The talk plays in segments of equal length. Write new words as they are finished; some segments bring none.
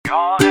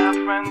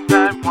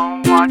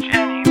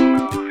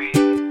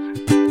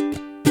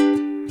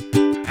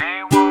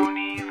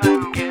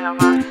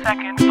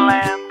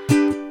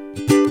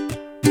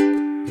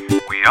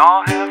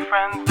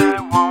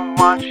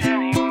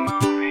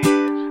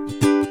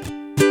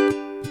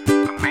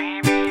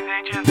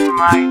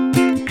might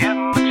give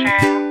him a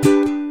chance.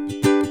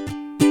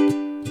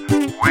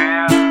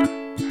 Where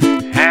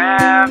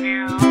have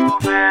you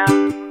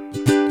been?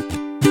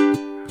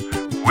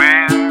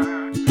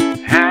 Where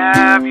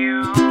have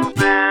you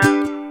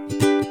been?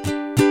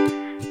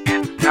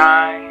 It's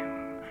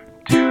time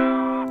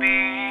to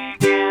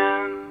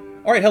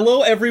begin. All right,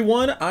 hello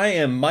everyone. I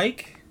am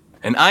Mike.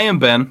 And I am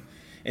Ben.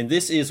 And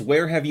this is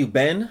Where Have You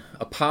Been?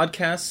 A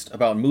podcast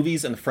about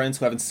movies and friends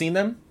who haven't seen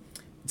them.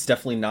 It's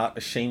definitely not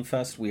a shame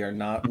fest. We are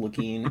not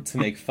looking to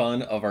make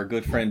fun of our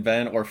good friend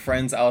Ben or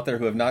friends out there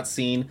who have not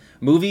seen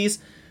movies.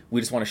 We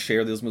just want to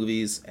share those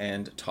movies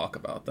and talk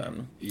about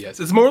them.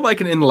 Yes, it's more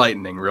like an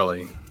enlightening,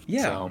 really.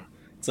 Yeah. So.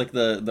 It's like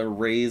the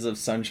rays of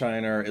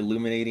sunshine are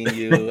illuminating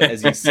you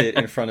as you sit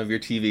in front of your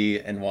TV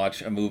and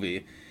watch a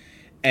movie.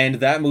 And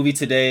that movie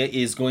today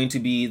is going to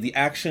be the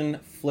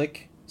action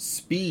flick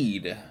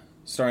Speed,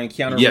 starring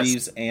Keanu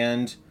Reeves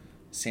and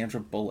Sandra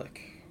Bullock.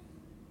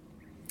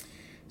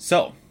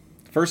 So,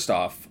 first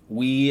off,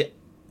 we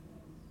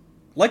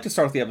like to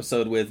start off the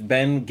episode with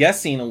Ben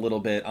guessing a little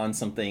bit on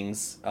some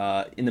things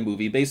in the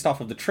movie based off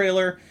of the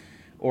trailer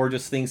or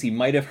just things he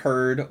might have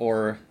heard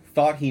or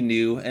thought he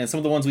knew. And some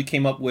of the ones we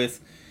came up with,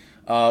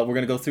 we're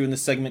going to go through in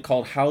this segment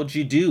called How'd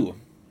You Do?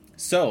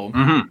 So,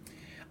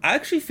 I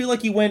actually feel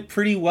like you went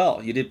pretty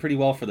well. You did pretty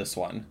well for this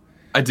one.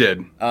 I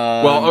did.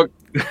 Well,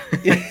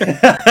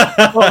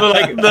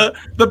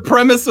 the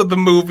premise of the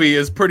movie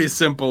is pretty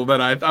simple. That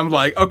I'm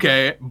like,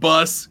 okay,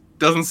 bus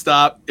doesn't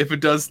stop. If it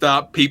does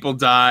stop, people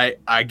die.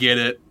 I get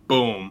it.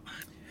 Boom.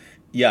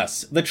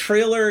 Yes, the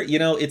trailer. You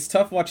know, it's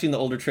tough watching the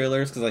older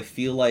trailers because I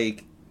feel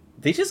like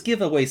they just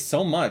give away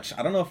so much.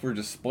 I don't know if we're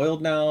just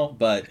spoiled now,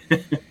 but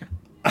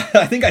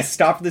I think I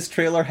stopped this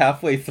trailer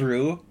halfway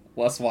through.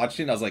 Whilst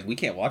watching, I was like, we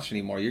can't watch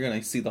anymore. You're going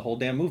to see the whole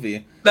damn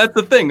movie. That's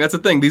the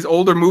thing. These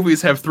older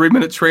movies have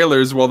 3-minute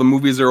trailers while the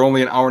movies are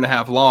only an hour and a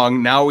half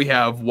long. Now we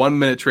have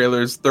 1-minute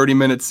trailers,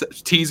 30-minute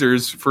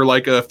teasers for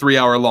like a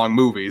 3-hour-long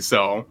movie.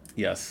 So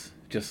yes,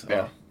 just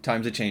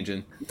times are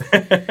changing.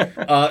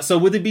 So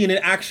with it being an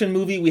action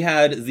movie, we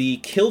had the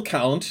kill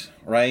count,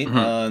 right?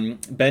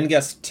 Ben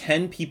guessed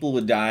 10 people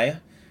would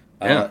die.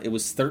 It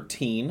was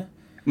 13.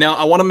 Now,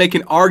 I want to make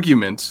an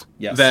argument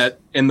Yes.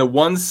 that in the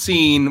one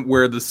scene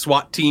where the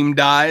SWAT team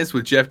dies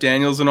with Jeff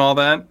Daniels and all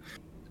that,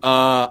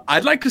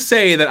 I'd like to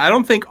say that I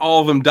don't think all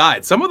of them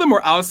died. Some of them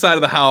were outside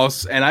of the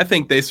house, and I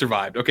think they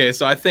survived. Okay,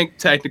 so I think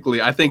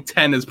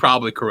 10 is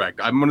probably correct.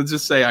 I'm going to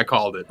just say I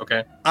called it,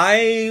 okay?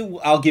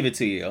 I'll give it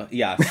to you,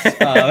 yes.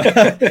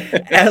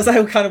 As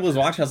I kind of was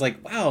watching, I was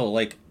like, wow,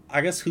 like,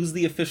 I guess who's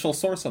the official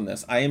source on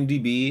this?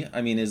 IMDb?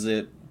 I mean, is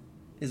it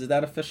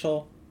that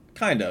official?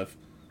 Kind of.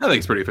 I think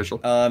it's pretty official.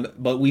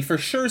 But we for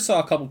sure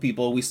saw a couple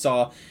people. We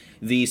saw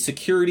the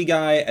security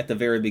guy at the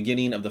very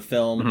beginning of the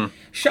film.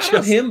 Shout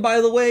out him, by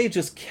the way,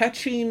 just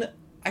catching,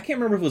 I can't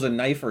remember if it was a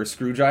knife or a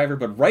screwdriver,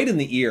 but right in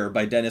the ear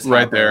by Dennis Hopper.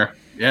 Right there,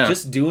 yeah.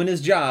 Just doing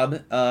his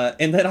job.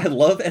 And then I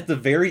love at the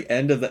very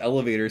end of the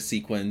elevator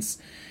sequence,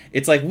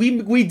 it's like,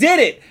 we did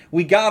it!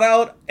 We got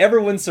out,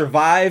 everyone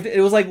survived.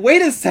 It was like,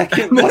 wait a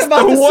second, what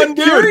about the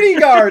security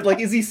guard? Like,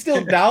 is he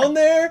still down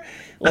there?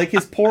 Like,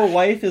 his poor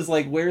wife is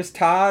like, where's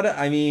Todd?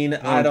 I mean,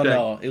 I don't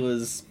know. It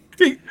was...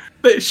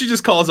 She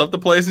just calls up the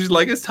place and she's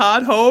like, is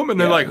Todd home? And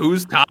they're like,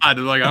 who's Todd?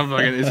 And like, I'm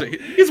fucking...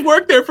 He's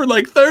worked there for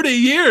like 30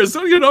 years.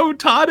 So you know who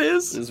Todd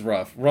is? It was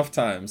rough. Rough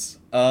times.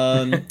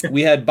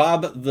 We had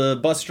Bob, the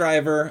bus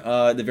driver,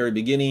 at the very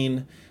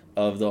beginning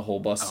of the whole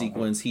bus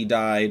sequence. He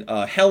died.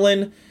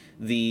 Helen,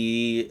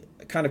 the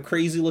kind of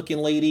crazy-looking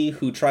lady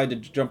who tried to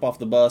jump off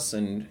the bus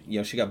and, you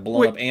know, she got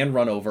blown up and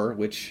run over,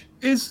 which...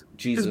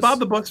 Jesus.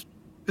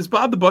 Is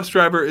Bob the bus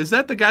driver, is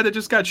that the guy that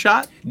just got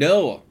shot?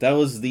 No, that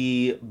was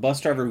the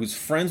bus driver who's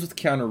friends with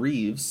Keanu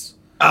Reeves.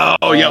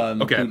 Oh, yeah,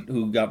 okay.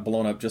 Who got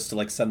blown up just to,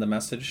 like, send the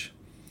message.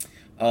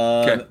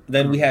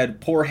 Then we had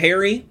poor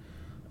Harry.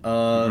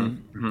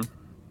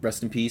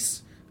 Rest in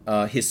peace.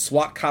 His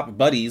SWAT cop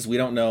buddies, we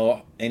don't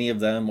know any of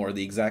them or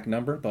the exact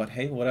number, but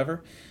hey,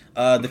 whatever.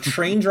 The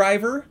train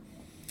driver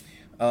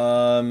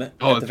at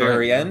the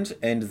very end.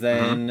 And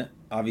then,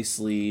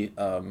 obviously,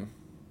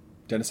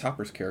 Dennis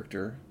Hopper's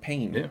character,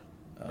 Payne.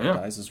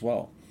 Dies as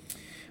well.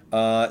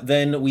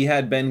 Then we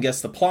had Ben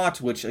guess the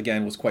plot, which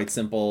again was quite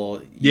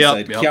simple. You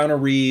said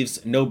Keanu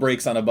Reeves, no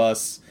brakes on a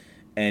bus,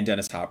 and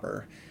Dennis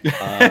Hopper.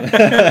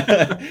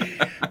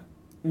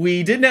 We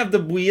had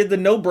the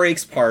no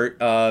brakes part,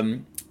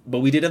 but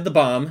we did have the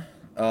bomb,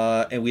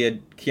 and we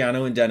had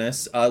Keanu and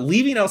Dennis,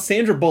 leaving out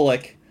Sandra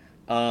Bullock.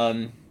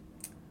 That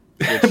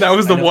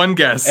was the one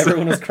guess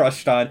everyone was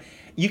crushed on.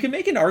 You can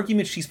make an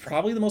argument she's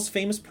probably the most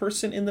famous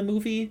person in the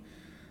movie.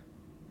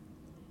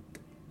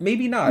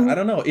 Maybe not. I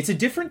don't know. It's a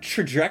different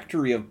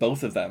trajectory of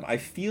both of them. I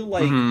feel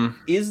like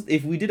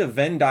if we did a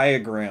Venn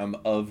diagram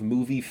of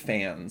movie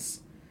fans,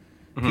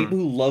 people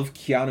who love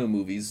Keanu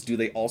movies, do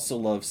they also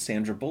love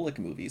Sandra Bullock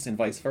movies and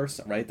vice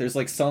versa, right? There's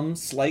like some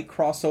slight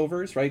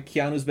crossovers, right?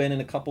 Keanu's been in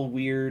a couple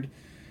weird,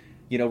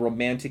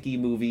 romantic-y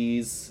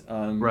movies.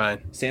 Right.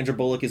 Sandra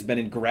Bullock has been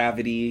in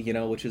Gravity,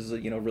 which is a,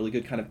 really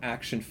good kind of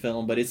action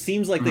film, but it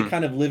seems like they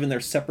kind of live in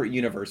their separate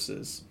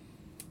universes.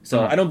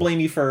 So I don't blame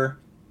you for,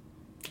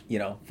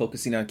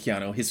 focusing on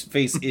Keanu. His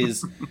face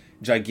is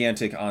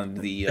gigantic on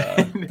the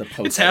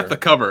poster. It's half the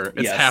cover.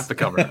 It's Yes. half the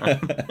cover.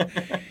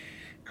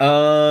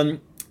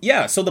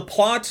 Yeah, so the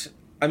plot,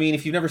 I mean,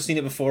 if you've never seen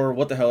it before,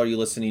 what the hell are you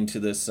listening to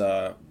this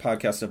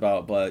podcast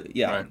about? But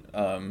yeah,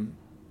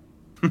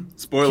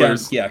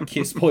 Spoilers.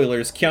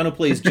 Spoilers. Keanu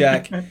plays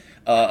Jack,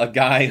 a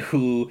guy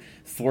who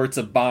thwarts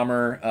a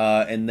bomber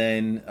and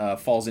then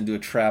falls into a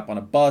trap on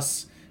a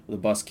bus. The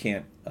bus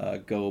can't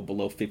go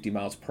below 50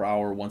 miles per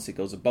hour. Once it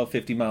goes above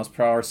 50 miles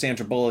per hour,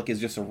 Sandra Bullock is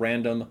just a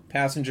random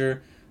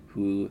passenger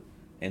who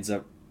ends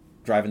up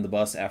driving the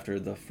bus after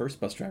the first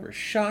bus driver is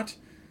shot.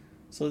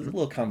 So there's a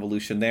little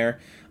convolution there.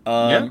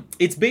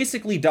 It's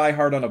basically Die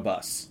Hard on a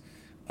bus.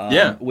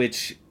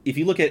 Which, if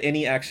you look at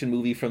any action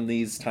movie from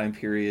these time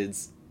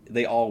periods,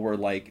 they all were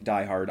like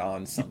Die Hard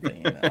on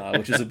something,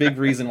 which is a big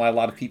reason why a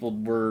lot of people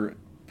were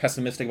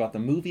pessimistic about the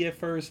movie at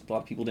first. A lot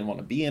of people didn't want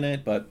to be in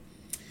it, but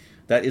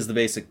that is the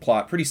basic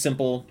plot. Pretty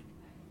simple.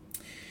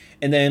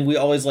 And then we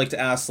always like to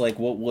ask, like,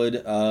 what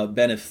would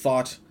Ben have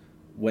thought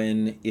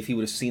if he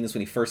would have seen this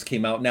when he first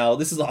came out. Now,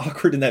 this is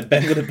awkward in that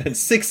Ben would have been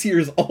 6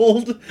 years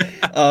old.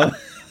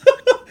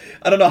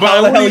 I don't know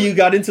how the hell you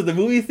got into the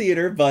movie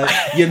theater, but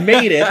you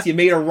made it. You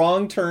made a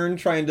wrong turn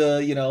trying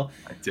to,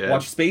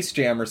 watch Space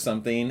Jam or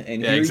something,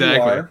 and here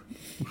you are.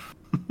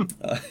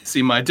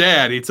 See, my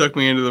dad, he took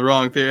me into the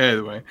wrong theater.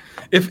 Anyway,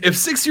 if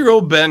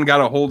 6-year-old Ben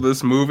got a hold of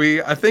this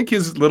movie, I think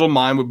his little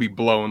mind would be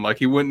blown. Like,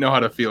 he wouldn't know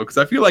how to feel, because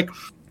I feel like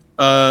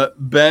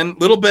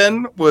little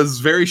Ben was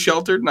very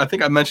sheltered, and I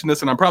think I mentioned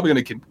this, and I'm probably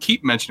going to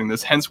keep mentioning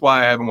this, hence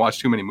why I haven't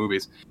watched too many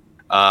movies.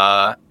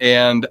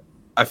 And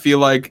I feel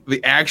like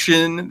the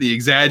action, the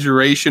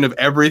exaggeration of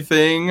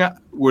everything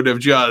would have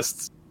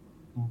just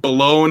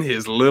blown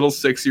his little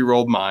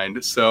 6-year-old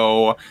mind.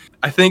 So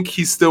I think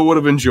he still would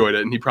have enjoyed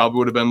it, and he probably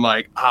would have been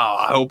like,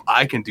 I hope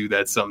I can do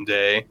that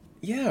someday.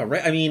 Yeah,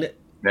 right. I mean,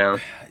 yeah.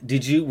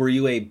 Were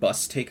you a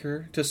bus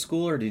taker to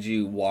school, or did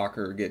you walk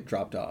or get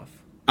dropped off?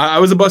 I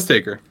was a bus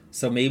taker.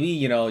 So maybe,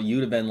 you'd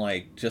have been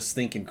like just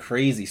thinking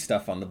crazy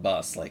stuff on the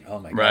bus. Like, oh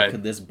my God,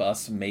 could this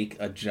bus make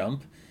a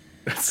jump?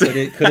 Could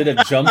it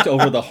have jumped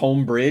over the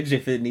home bridge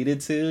if it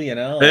needed to,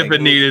 If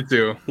it needed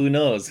to. Who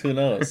knows? The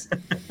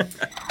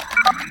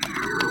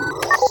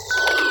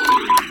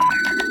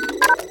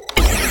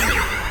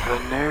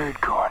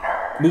Nerd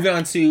Corner. Moving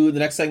on to the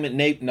next segment,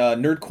 Nate,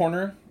 Nerd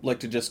Corner. I'd like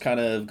to just kind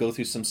of go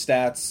through some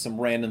stats, some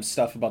random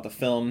stuff about the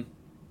film.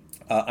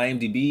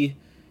 IMDb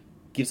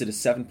gives it a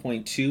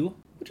 7.2,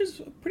 which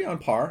is pretty on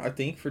par, I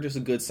think, for just a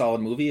good,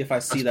 solid movie. If I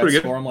see that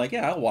score, I'm like,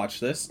 yeah, I'll watch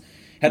this.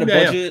 Had a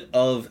budget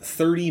of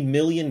 $30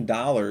 million,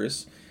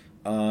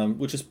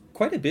 which is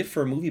quite a bit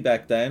for a movie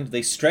back then.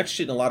 They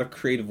stretched it in a lot of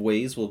creative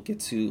ways we'll get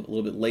to a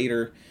little bit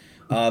later.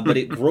 But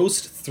it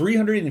grossed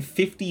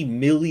 $350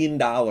 million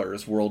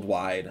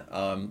worldwide,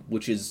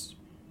 which is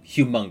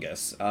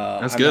humongous.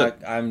 That's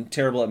good. I'm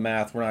terrible at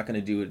math. We're not going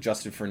to do it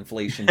adjusted for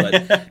inflation,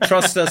 but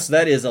trust us,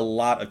 that is a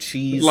lot of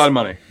cheese. A lot of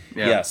money.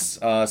 Yeah. Yes.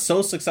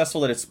 So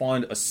successful that it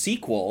spawned a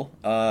sequel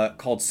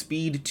called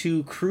Speed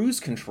 2 Cruise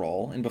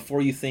Control. And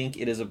before you think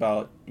it is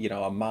about,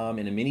 a mom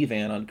in a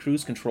minivan on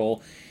cruise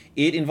control,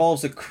 it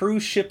involves a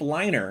cruise ship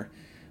liner,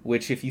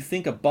 which if you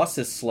think a bus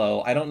is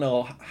slow, I don't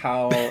know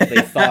how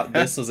they thought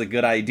this was a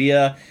good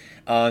idea.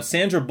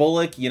 Sandra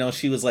Bullock,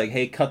 she was like,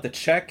 hey, cut the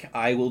check.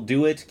 I will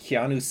do it.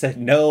 Keanu said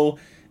no.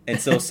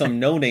 And so some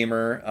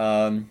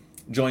no-namer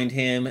joined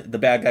him. The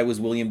bad guy was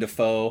William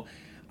Dafoe.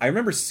 I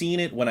remember seeing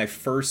it when it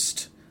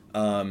first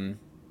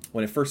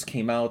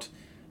came out,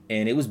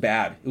 and it was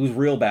bad. It was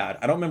real bad.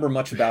 I don't remember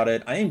much about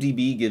it.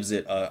 IMDb gives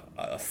it a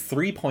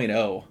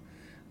 3.0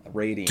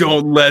 rating.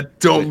 Don't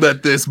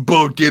let this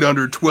boat get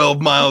under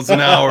 12 miles an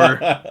hour,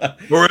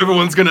 or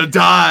everyone's gonna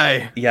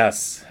die.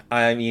 Yes,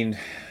 I mean,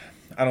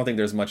 I don't think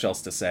there's much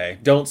else to say.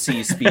 Don't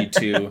see Speed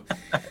 2.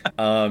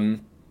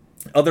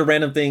 Other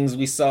random things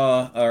we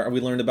saw, or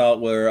we learned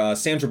about, were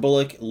Sandra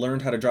Bullock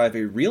learned how to drive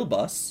a real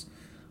bus.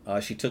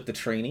 She took the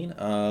training,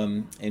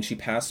 and she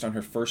passed on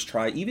her first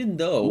try, even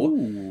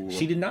though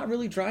she did not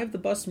really drive the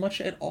bus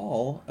much at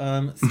all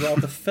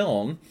throughout the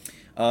film,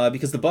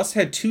 because the bus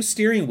had 2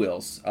 steering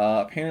wheels.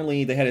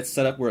 Apparently, they had it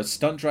set up where a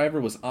stunt driver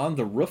was on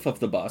the roof of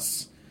the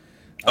bus.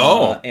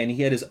 And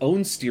he had his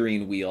own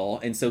steering wheel,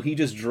 and so he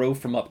just drove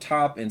from up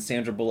top, and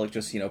Sandra Bullock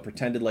just,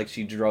 pretended like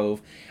she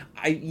drove.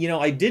 I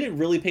didn't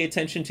really pay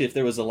attention to if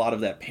there was a lot of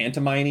that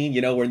pantomiming,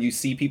 when you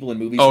see people in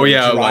movies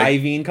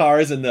driving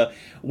cars, and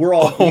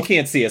you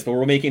can't see us, but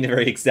we're making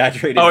very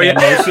exaggerated hand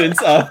motions.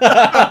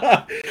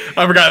 I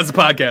forgot it's a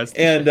podcast.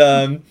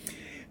 And,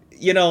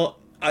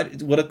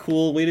 what a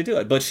cool way to do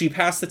it. But she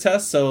passed the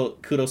test, so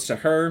kudos to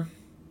her.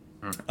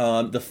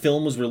 The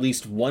film was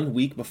released 1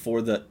 week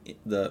before the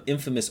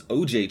infamous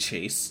OJ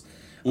chase,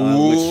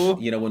 which,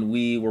 when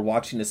we were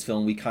watching this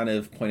film, we kind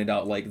of pointed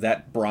out, like,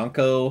 that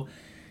Bronco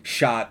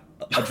shot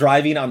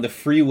driving on the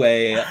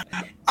freeway.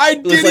 I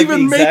didn't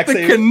even make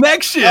the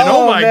connection.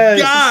 Oh my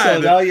God.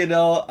 So now you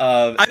know.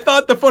 I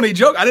thought the funny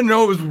joke, I didn't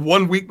know it was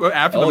 1 week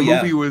after the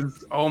movie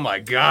was, oh my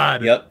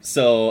God. Yep.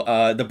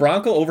 So the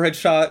Bronco overhead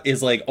shot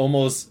is like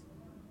almost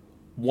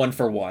one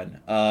for one.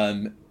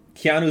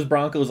 Keanu's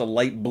Bronco was a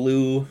light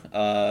blue,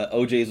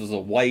 OJ's was a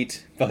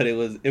white, but it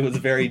was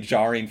very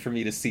jarring for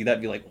me to see that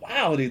and be like,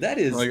 wow, dude, that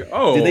is... Like,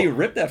 oh. Did they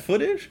rip that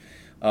footage?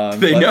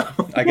 They know.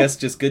 I guess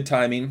just good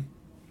timing.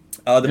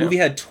 The movie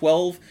had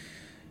 12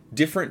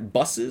 different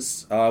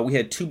buses. We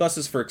had 2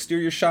 buses for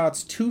exterior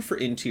shots, 2 for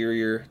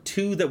interior,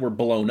 2 that were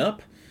blown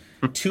up,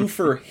 2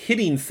 for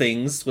hitting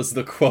things was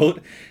the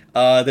quote.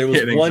 There was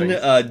hitting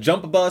one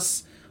jump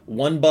bus,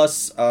 1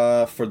 bus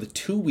for the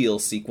 2-wheel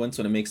sequence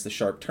when it makes the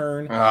sharp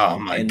turn. Oh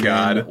my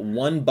God. Then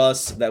 1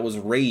 bus that was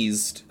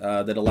raised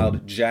that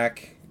allowed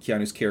Jack,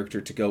 Keanu's character,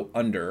 to go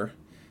under.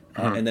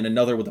 And then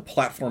another with a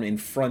platform in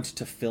front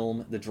to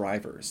film the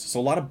drivers. So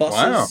a lot of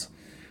buses.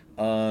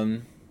 Wow.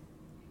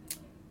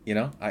 You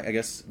know, I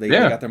guess they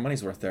got their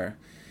money's worth there.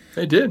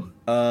 They did.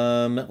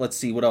 Let's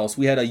see, what else?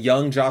 We had a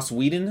young Joss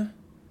Whedon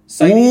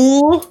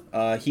sighting.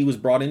 He was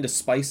brought in to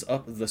spice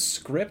up the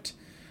script.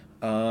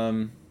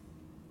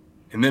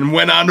 And then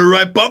went on to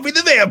write Buffy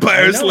the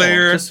Vampire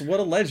Slayer. Just what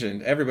a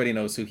legend. Everybody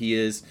knows who he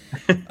is.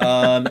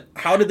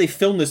 How did they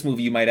film this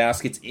movie, you might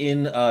ask? It's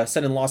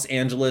set in Los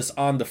Angeles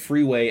on the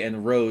freeway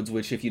and roads,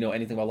 which if you know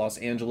anything about Los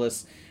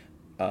Angeles,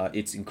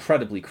 it's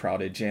incredibly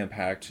crowded,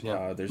 jam-packed.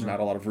 There's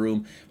not a lot of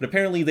room. But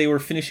apparently they were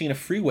finishing a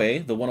freeway,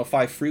 the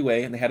 105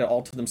 freeway, and they had it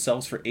all to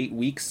themselves for 8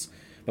 weeks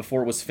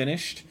before it was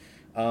finished.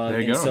 So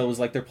it was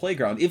like their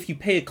playground. If you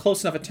pay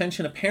close enough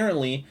attention,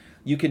 apparently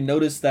you can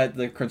notice that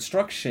the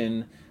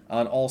construction...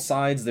 on all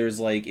sides,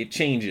 there's like, it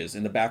changes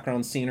in the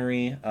background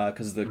scenery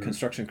because the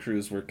construction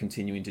crews were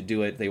continuing to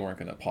do it. They weren't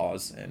going to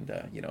pause and,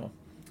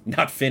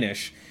 not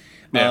finish.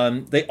 Yeah.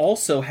 They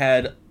also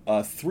had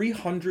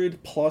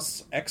 300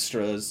 plus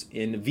extras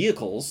in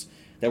vehicles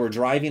that were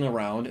driving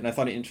around. And I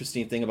thought an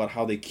interesting thing about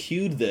how they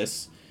cued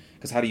this,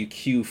 because how do you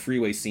cue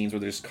freeway scenes where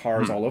there's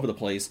cars all over the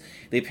place?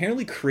 They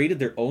apparently created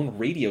their own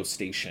radio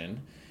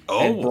station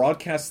and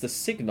broadcast the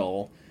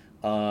signal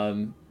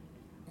to,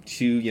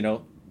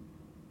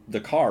 the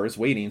cars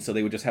waiting, so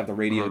they would just have the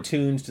radio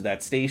tuned to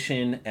that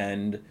station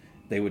and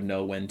they would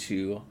know when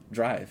to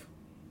drive.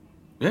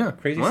 Yeah.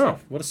 Crazy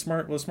stuff. What a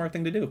smart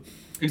thing to do.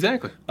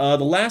 Exactly. The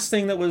last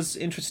thing that was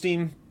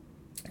interesting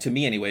to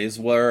me anyways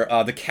were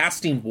the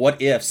casting what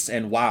ifs,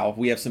 and wow,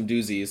 we have some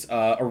doozies.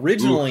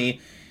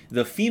 Originally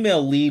the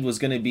female lead was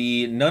going to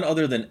be none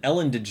other than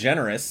Ellen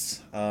DeGeneres,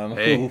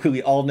 who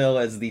we all know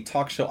as the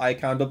talk show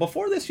icon, but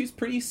before this she's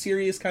pretty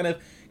serious kind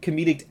of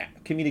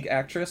comedic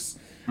actress.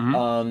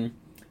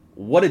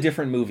 What a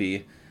different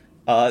movie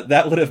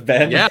that would have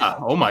been. Yeah,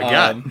 oh my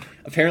God.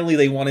 Apparently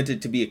they wanted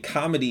it to be a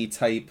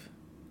comedy-type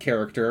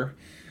character,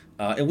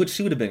 in which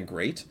she would have been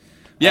great.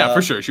 Yeah,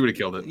 for sure. She would have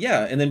killed it.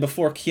 Yeah, and then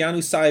before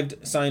Keanu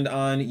signed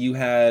on, you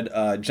had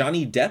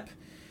Johnny Depp,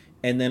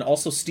 and then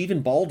also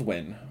Stephen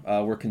Baldwin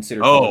were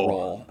considered for the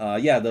role.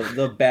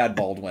 The bad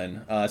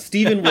Baldwin.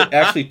 Stephen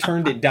actually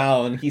turned it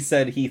down. He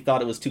said he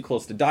thought it was too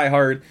close to Die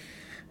Hard,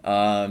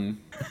 and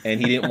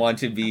he didn't want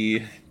to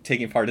be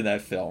taking part in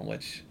that film,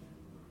 which...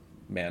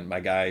 Man, my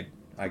guy,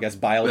 I guess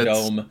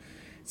Biodome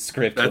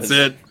script. That's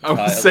it.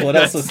 What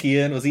else was he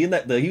in? Was he in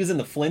that? He was in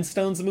the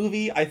Flintstones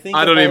movie, I think.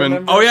 I don't even.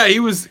 Remember. Oh yeah, he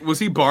was. Was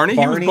he Barney?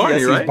 Barney, he was Barney,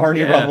 yes, right? He was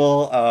Barney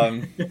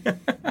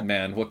Rubble.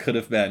 Man, what could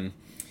have been?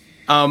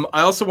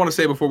 I also want to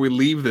say before we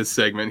leave this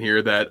segment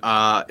here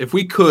that if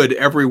we could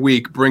every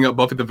week bring up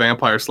Buffy the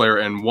Vampire Slayer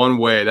in one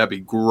way, that'd be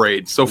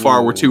great. So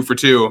far, we're 2 for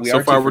 2.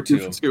 We're 2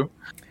 for 2.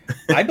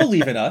 I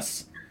believe in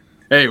us.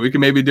 Hey, we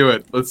can maybe do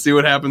it. Let's see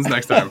what happens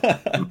next time.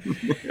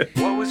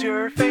 What was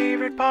your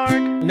favorite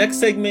part? Next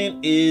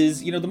segment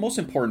is, the most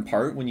important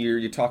part when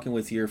you're talking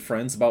with your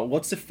friends about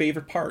what's the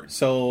favorite part.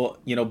 So,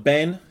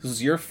 Ben, this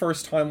is your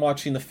first time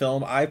watching the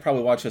film. I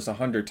probably watched this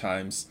 100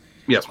 times.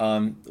 Yes.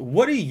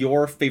 What are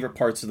your favorite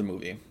parts of the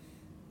movie?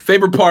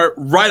 Favorite part,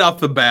 right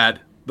off the bat,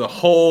 the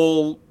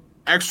whole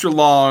extra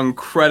long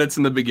credits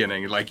in the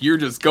beginning. Like, you're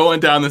just going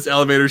down this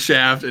elevator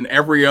shaft, and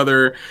every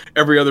other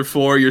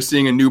floor you're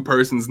seeing a new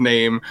person's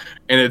name,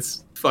 and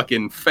it's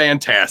fucking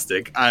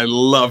fantastic. I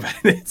love it.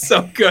 It's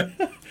so good.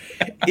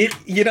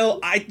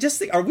 I just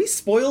think, are we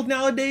spoiled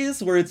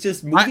nowadays where it's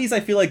just movies I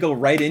feel like go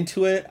right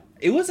into it?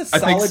 It was a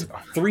solid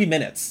 3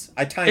 minutes.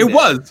 I timed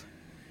it.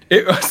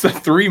 It was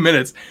 3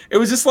 minutes. It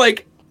was just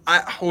like,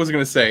 what was I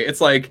going to say?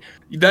 It's like,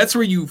 that's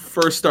where you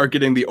first start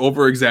getting the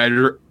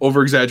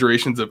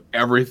over-exaggerations of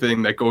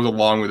everything that goes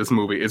along with this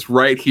movie. It's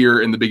right here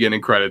in the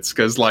beginning credits,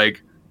 because,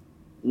 like,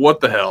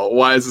 what the hell?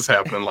 Why is this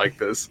happening like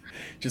this?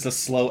 Just a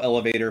slow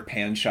elevator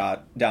pan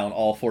shot down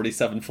all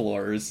 47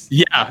 floors.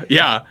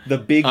 Yeah. The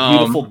big,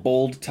 beautiful,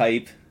 bold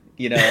type,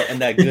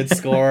 and that good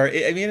score.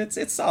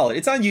 It's solid.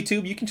 It's on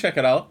YouTube. You can check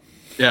it out.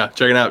 Yeah,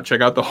 check it out. Check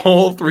out the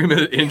whole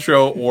 3-minute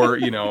intro, or,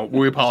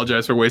 we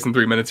apologize for wasting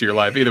 3 minutes of your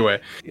life. Either way.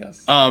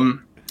 Yes.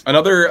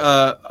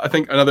 I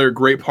think another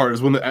great part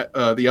is when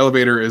the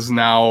elevator is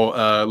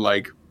now,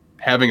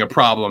 having a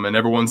problem and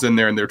everyone's in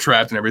there and they're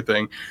trapped and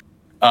everything.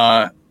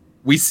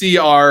 We see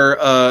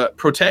our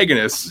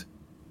protagonist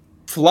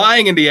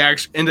flying into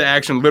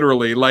action,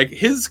 literally. Like,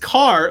 his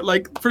car,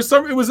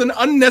 it was an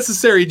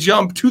unnecessary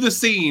jump to the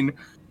scene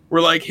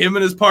where, him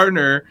and his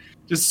partner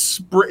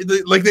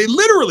like they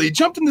literally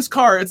jumped in this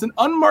car. It's an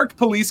unmarked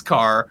police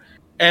car.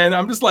 And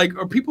I'm just like,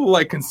 are people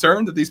like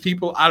concerned that these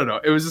people? I don't know.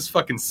 It was just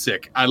fucking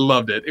sick. I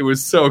loved it. It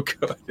was so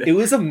good. It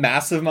was a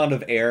massive amount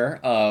of air.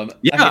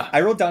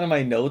 I wrote down in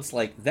my notes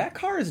like that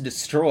car is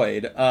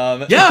destroyed.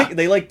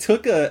 They like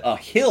took a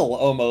hill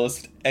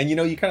almost, and you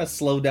kind of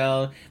slowed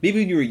down.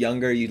 Maybe when you were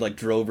younger, you like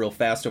drove real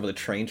fast over the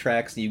train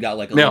tracks, and you got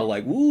like a little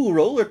like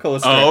roller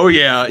coaster. Oh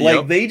yeah,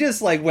 like they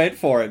just like went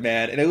for it,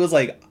 man. And it was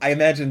like I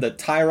imagine the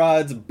tie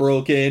rods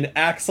broken,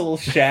 axle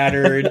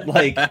shattered.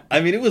 Like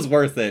I mean, it was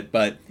worth it.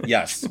 But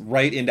yes,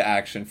 right into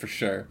action for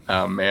sure.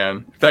 Oh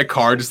man, that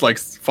car just like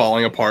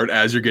falling apart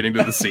as you're getting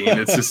to the scene.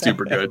 It's just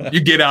super good.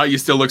 You get out, you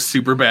still look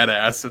super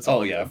badass. It's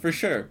oh yeah, for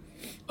sure.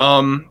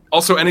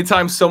 Also,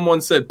 anytime someone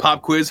said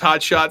pop quiz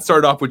hot shot,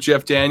 started off with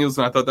Jeff Daniels,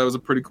 and I thought that was a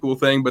pretty cool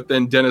thing. But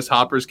then Dennis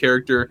Hopper's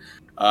character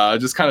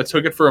just kind of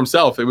took it for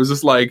himself. It was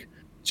just like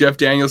Jeff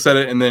Daniels said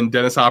it, and then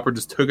Dennis Hopper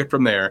just took it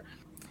from there.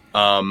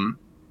 I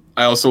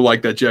also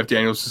like that Jeff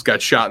Daniels just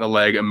got shot in the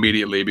leg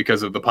immediately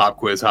because of the pop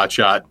quiz hot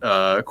shot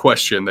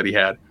question that he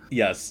had.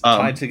 Yes,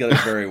 tied together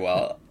very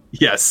well.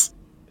 Yes.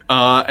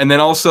 And then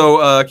also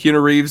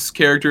Keanu Reeves'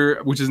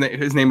 character, which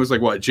his name was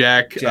like what?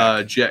 Jack.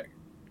 Jack.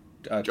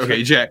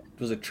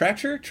 Was it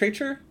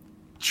Treacher?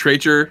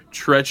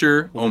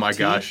 Oh my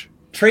gosh.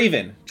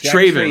 Traven.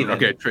 Traven.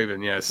 Okay,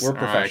 Traven, yes. We're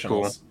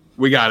professionals.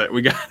 Right, cool.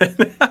 We got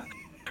it.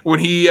 When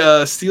he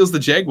steals the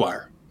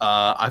Jaguar,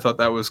 I thought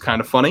that was kind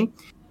of funny.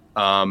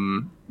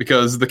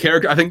 Because the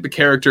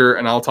character,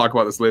 and I'll talk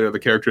about this later, the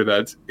character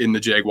that's in the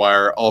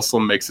Jaguar also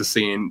makes the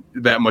scene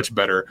that much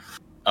better.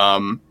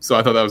 So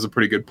I thought that was a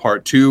pretty good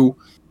part too.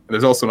 And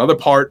there's also another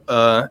part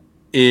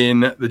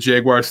in the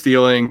Jaguar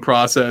stealing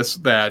process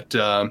that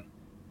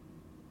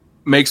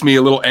makes me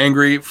a little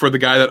angry for the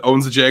guy that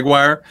owns the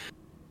Jaguar.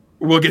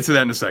 We'll get to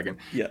that in a second.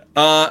 Yeah.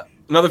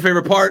 Another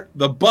favorite part,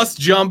 the bus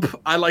jump.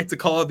 I like to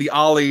call it the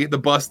ollie. The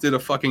bus did a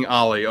fucking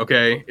ollie,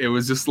 okay? It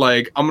was just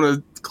like, I'm going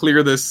to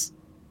clear this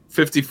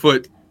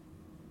 50-foot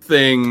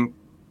thing.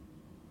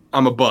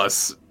 I'm a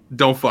bus.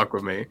 Don't fuck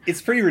with me.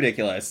 It's pretty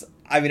ridiculous.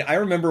 I mean, I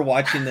remember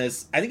watching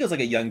this. I think I was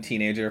like a young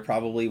teenager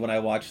probably when I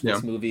watched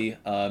this movie.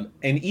 And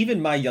even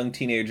my young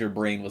teenager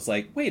brain was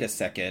like, wait a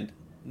second.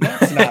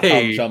 That's not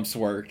how jumps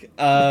work.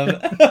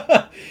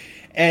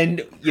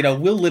 And,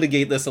 we'll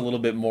litigate this a little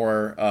bit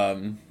more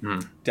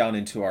down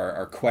into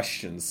our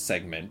questions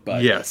segment.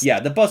 But yes. Yeah,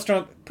 the bus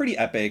jump, pretty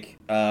epic.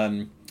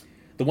 The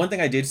one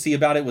thing I did see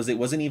about it was it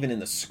wasn't even in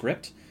the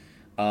script.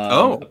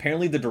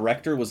 Apparently the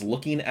director was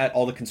looking at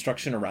all the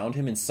construction around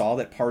him and saw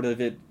that part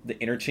of it, the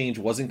interchange,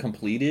 wasn't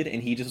completed,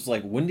 and he just was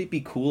like, wouldn't it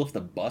be cool if the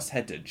bus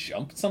had to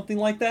jump something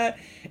like that?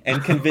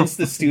 And convinced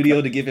the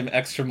studio to give him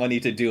extra money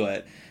to do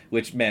it,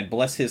 which, man,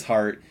 bless his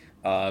heart.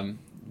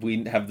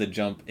 We have the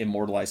jump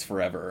immortalized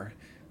forever.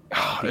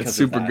 It's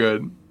super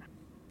good.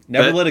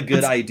 Never let a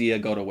good idea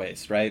go to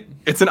waste, right?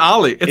 It's an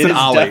ollie. It's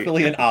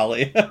definitely an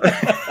ollie.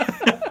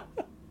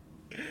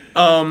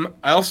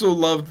 I also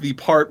loved the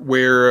part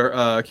where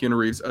Keanu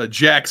Reeves,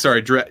 Jack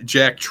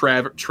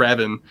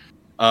Traven,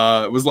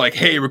 was like,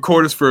 "Hey,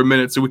 record us for a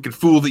minute so we can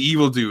fool the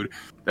evil dude."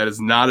 That is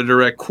not a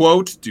direct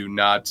quote. Do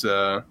not,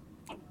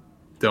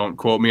 don't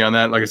quote me on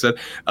that. Like I said,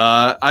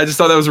 I just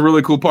thought that was a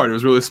really cool part. It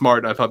was really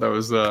smart. I thought that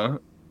was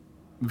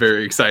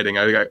very exciting.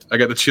 I got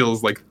the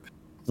chills like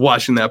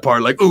watching that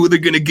part. Like, oh, they're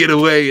gonna get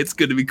away. It's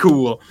gonna be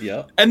cool.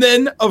 Yeah. And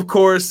then, of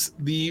course,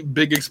 the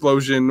big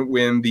explosion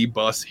when the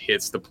bus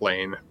hits the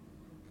plane.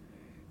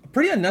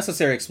 Pretty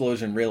unnecessary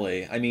explosion,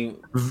 really. I mean,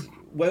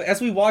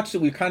 as we watched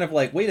it, we kind of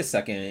like, wait a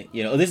second,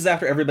 this is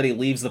after everybody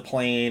leaves the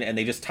plane and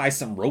they just tie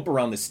some rope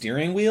around the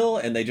steering wheel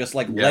and they just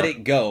let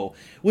it go,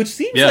 which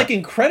seems like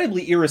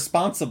incredibly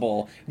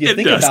irresponsible. You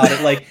think about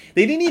it, like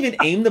they didn't even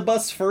aim the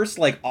bus first,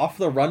 like off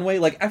the runway.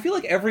 Like I feel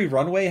like every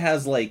runway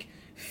has like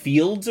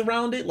fields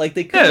around it. Like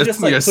they could have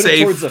just like put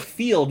it towards a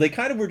field. They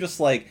kind of were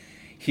just like,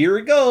 here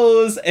it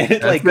goes, and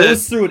it like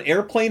goes through an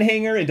airplane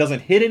hangar and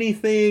doesn't hit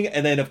anything,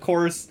 and then of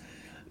course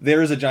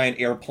there is a giant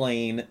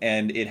airplane,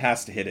 and it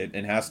has to hit it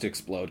and has to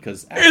explode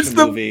because it's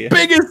the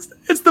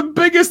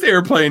biggest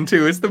airplane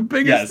too. It's the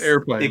biggest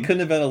airplane. It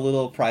couldn't have been a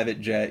little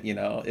private jet.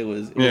 It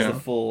was the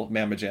full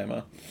mamma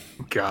jamma.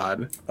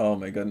 God. Oh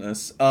my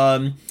goodness.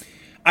 I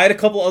had a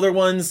couple other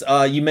ones.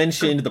 You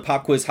mentioned the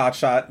pop quiz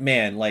hotshot.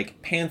 Man,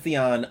 like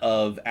pantheon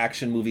of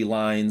action movie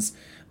lines.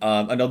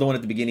 Another one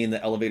at the beginning in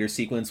the elevator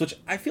sequence, which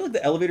I feel like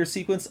the elevator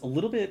sequence a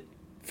little bit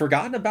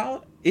forgotten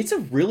about. It's a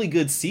really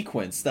good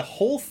sequence. The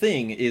whole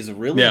thing is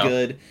really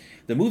good.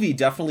 The movie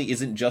definitely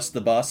isn't just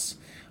the bus.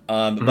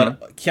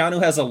 But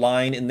Keanu has a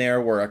line in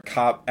there where a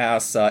cop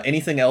asks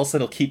anything else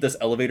that'll keep this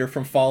elevator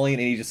from falling,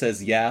 and he just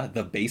says, "Yeah,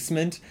 the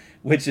basement,"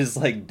 which is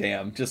like,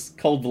 damn, just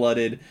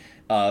cold-blooded,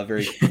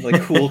 very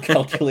like cool,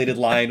 calculated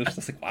line. Which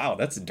is like, wow,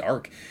 that's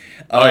dark.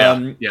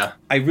 Yeah.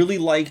 I really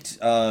liked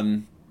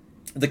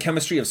the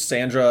chemistry of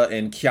Sandra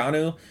and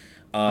Keanu.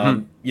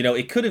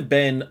 It could have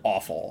been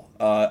awful.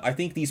 I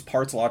think these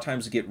parts a lot of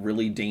times get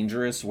really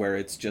dangerous where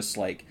it's just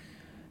like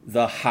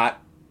the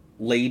hot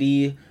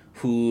lady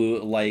who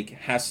like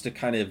has to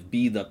kind of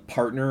be the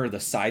partner or the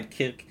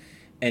sidekick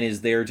and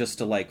is there just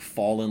to like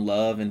fall in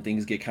love, and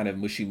things get kind of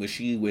mushy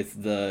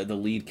with the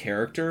lead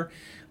character.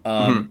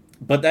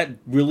 But that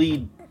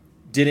really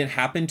didn't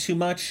happen too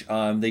much.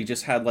 They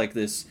just had like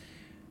this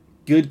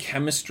good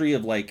chemistry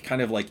of like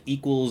kind of like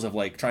equals of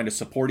like trying to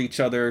support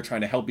each other,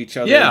 trying to help each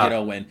other. You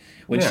know,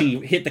 when she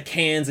hit the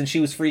cans and she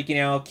was freaking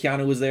out,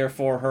 Keanu was there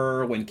for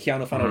her. When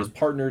Keanu found out his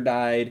partner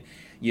died,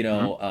 you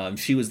know,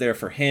 she was there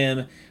for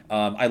him.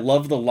 I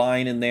love the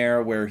line in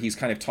there where he's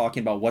kind of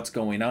talking about what's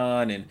going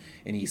on, and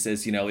he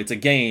says, you know, it's a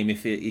game.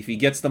 If he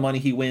gets the money,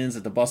 he wins.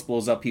 If the bus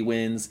blows up, he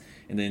wins.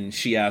 And then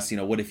she asks, you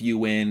know, what if you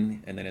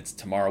win? And then it's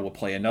tomorrow we'll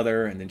play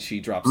another. And then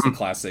she drops the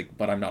classic,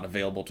 but I'm not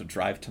available to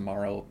drive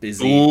tomorrow.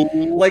 Busy.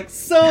 Ooh. Like,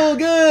 so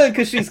good,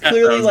 because she's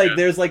clearly like,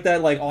 there's like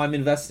that, like, oh, I'm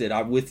invested.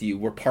 I'm with you.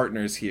 We're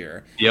partners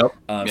here. So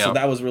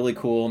that was really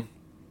cool.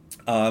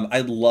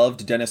 I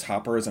loved Dennis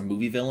Hopper as a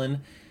movie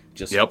villain,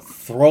 just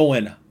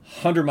throwing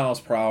 100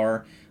 miles per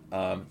hour.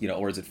 You know,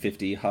 or is it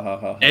 50? Ha ha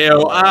ha.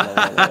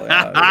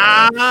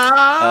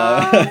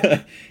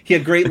 He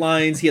had great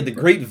lines. He had the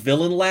great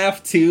villain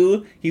laugh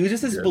too. He was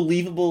just this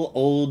believable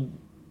old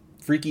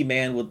freaky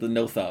man with the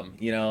no thumb.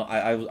 You know,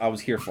 I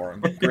was here for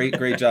him.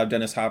 Great job,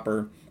 Dennis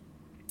Hopper.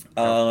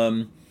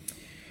 I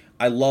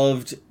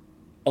loved.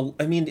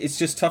 I mean, it's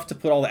just tough to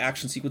put all the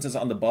action sequences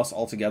on the bus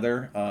all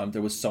together.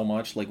 There was so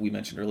much, like we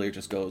mentioned earlier, it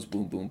just goes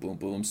boom, boom, boom,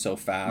 boom, so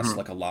fast.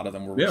 Like a lot of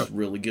them were just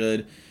really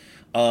good.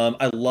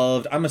 I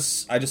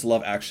just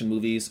love action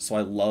movies, so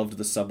I loved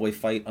the subway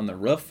fight on the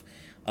roof,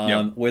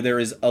 where there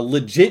is a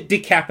legit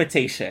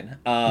decapitation,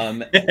 where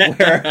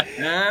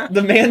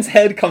the man's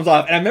head comes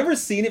off. And I remember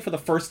seeing it for the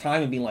first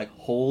time and being like,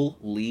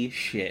 holy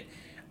shit,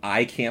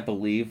 I can't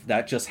believe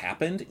that just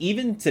happened.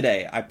 Even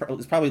today, I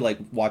was probably like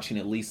watching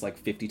at least like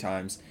 50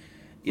 times.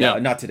 Yeah,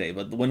 not today,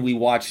 but when we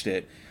watched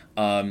it,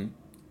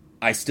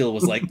 I still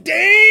was like,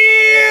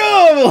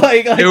 damn!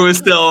 Like it was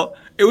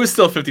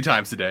still 50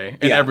 times a day,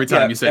 and every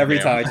time you say every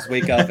damn. Time I just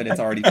wake up and it's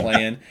already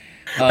playing.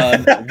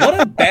 What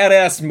a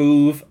badass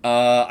move!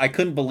 I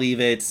couldn't believe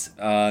it.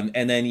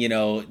 And then, you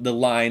know, the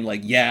line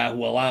like, "Yeah,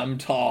 well, I'm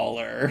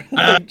taller,"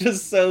 like,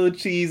 just so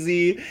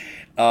cheesy.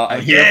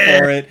 I'm here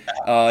for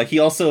it. He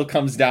also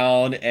comes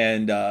down,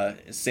 and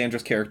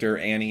Sandra's character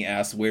Annie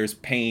asks, "Where's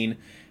Payne?"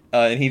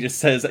 And he just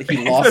says that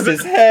he lost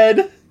his head.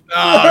 Oh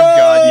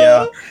God,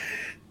 yeah.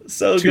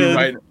 So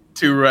good.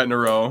 Two right in a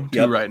row.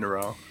 Right in a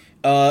row.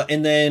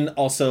 And then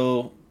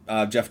also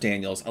Jeff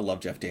Daniels. I love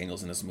Jeff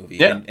Daniels in this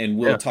movie. And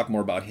we'll talk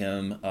more about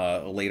him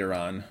later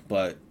on.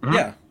 But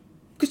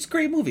it's a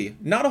great movie.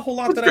 Not a whole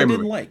lot that I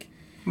didn't like.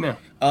 No.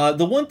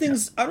 The one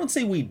things I don't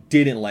say we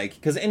didn't like,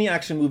 because any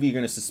action movie you're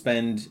going to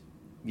suspend,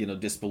 you know,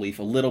 disbelief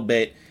a little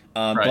bit.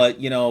 But,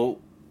 you know,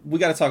 we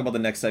got to talk about the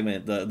next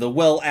segment. The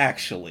well,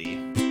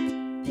 actually.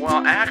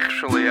 Well,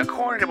 actually,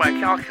 according to my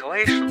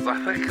calculations,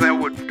 I think that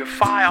would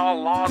defy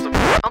all laws of...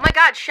 Oh my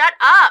God, shut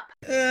up!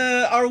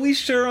 Are we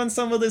sure on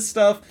some of this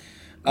stuff?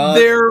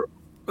 There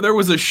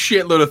was a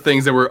shitload of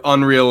things that were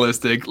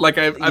unrealistic. Like,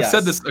 I've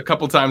said this a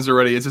couple times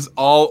already. It's just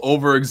all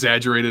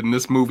over-exaggerated, and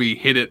this movie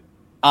hit it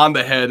on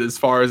the head as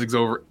far as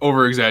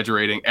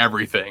over-exaggerating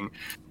everything.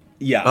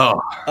 Yeah.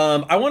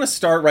 I want to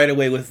start right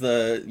away with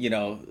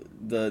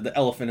the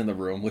elephant in the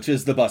room, which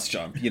is the bus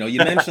jump. You know, you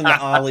mentioned the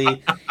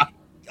ollie.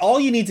 All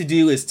you need to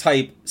do is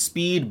type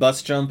speed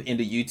bus jump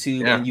into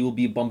YouTube, and you will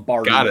be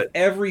bombarded.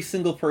 Every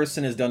single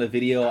person has done a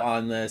video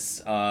on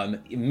this.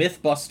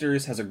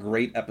 Mythbusters has a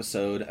great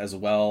episode as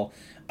well.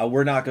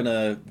 We're not going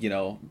to, you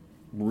know,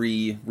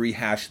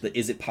 rehash the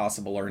is it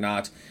possible or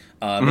not.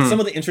 But some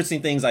of the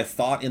interesting things I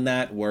thought in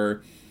that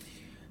were,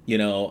 you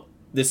know,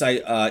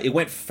 it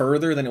went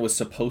further than it was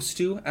supposed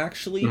to,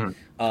 actually.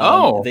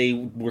 They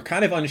were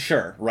kind of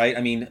unsure, right?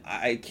 I mean,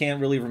 I can't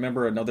really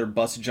remember another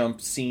bus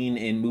jump scene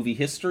in movie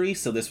history,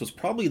 so this was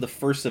probably the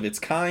first of its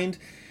kind.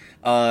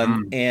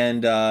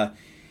 And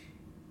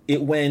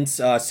it went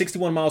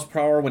 61 miles per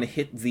hour when it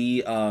hit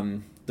the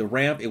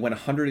ramp. It went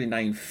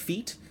 109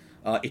 feet.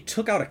 It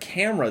took out a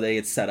camera they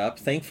had set up,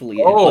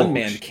 thankfully, an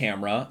unmanned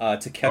camera,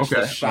 to catch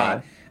the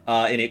shot.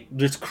 And it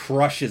just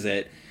crushes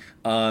it.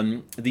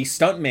 The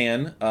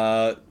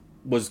stuntman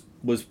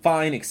was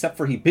fine, except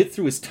for he bit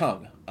through his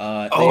tongue.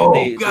 God!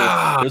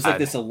 There was like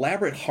this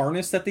elaborate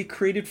harness that they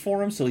created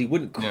for him so he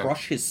wouldn't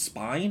crush his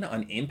spine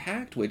on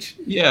impact. Which,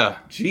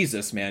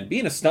 Jesus, man,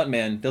 being a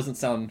stuntman doesn't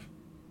sound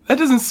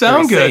good.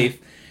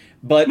 Safe.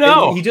 But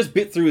he just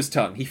bit through his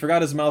tongue. He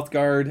forgot his mouth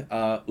guard.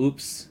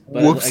 Oops.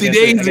 But Whoopsie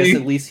daisy. I guess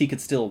at least he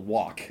could still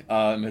walk.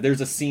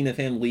 There's a scene of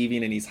him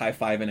leaving and he's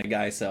high-fiving a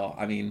guy. So,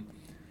 I mean,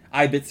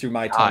 I bit through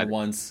my tongue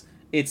once.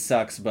 It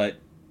sucks, but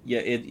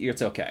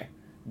it's okay.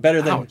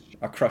 Better than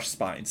a crushed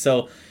spine.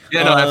 So,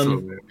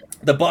 absolutely.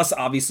 The bus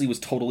obviously was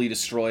totally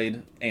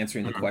destroyed,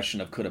 answering the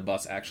question of could a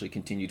bus actually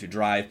continue to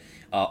drive.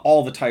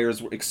 All the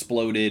tires were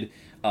exploded.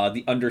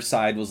 The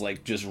underside was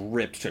like just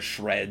ripped to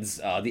shreds.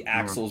 The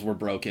axles were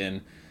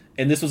broken.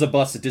 And this was a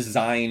bus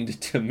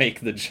designed to make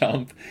the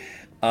jump.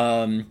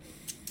 And,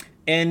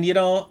 you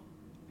know,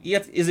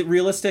 is it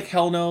realistic?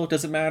 Hell no.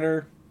 Does it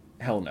matter?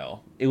 hell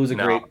no. It was a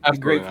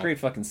great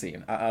fucking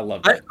scene. I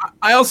loved it.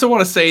 I also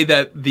want to say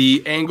that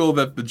the angle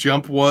that the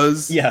jump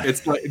was,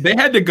 it's like they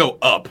had to go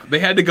up. They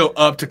had to go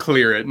up to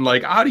clear it. And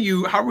like,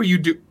 how were you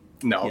do?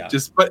 No,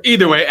 but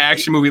either way,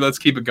 action movie. Let's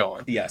keep it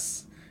going.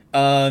 Yes.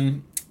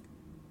 Nobody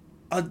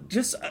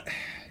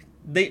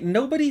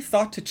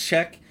thought to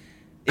check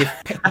if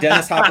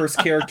Dennis Hopper's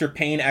character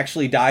Payne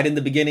actually died in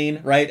the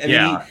beginning, right? I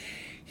mean,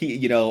 he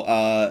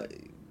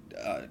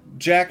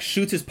Jack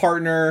shoots his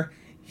partner.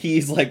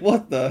 He's like,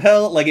 what the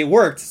hell? Like, it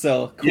worked.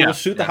 So cool.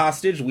 Shoot the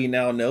hostage. We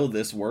now know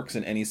this works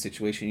in any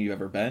situation you've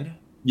ever been.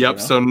 Yep. You know?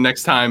 So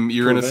next time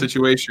you're in a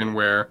situation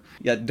where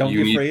don't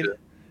be afraid.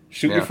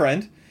 Shoot your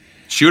friend.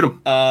 Shoot him.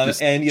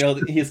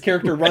 And his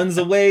character runs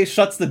away,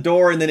 shuts the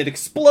door, and then it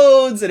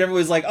explodes, and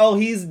everybody's like, "Oh,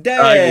 he's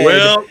dead."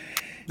 Well,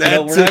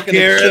 that took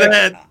care of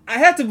that. I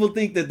have to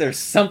think that there's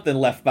something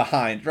left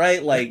behind,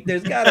 right? Like,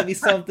 there's got to be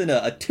something,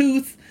 a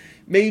tooth,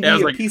 maybe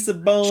a piece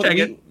of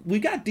bone. We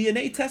got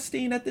DNA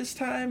testing at this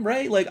time,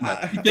 right? Like,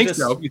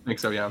 You think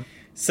so? Yeah.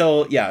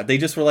 So they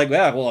just were like,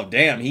 well,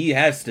 damn, he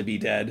has to be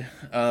dead.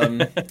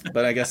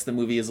 But I guess the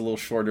movie is a little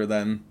shorter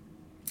then.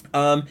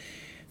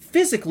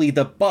 Physically,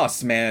 the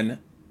bus, man,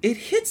 it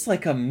hits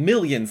like a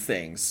million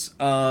things.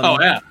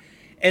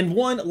 And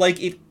one, like,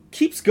 it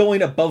keeps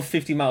going above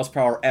 50 miles per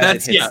hour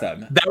as it hits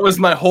them. That was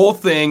my whole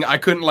thing. I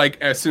couldn't, like,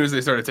 as soon as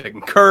they started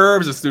taking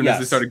curves, as soon as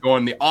they started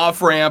going the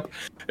off-ramp,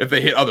 if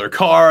they hit other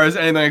cars,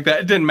 anything like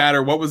that, it didn't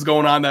matter what was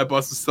going on. That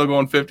bus was still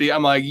going 50.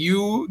 I'm like,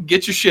 you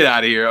get your shit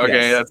out of here.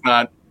 Okay, that's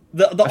not...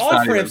 The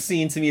off-ramp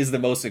scene to me is the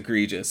most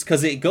egregious,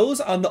 because it goes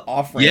on the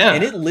off-ramp,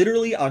 and it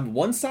literally, on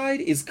one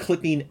side, is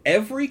clipping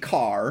every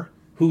car...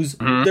 who's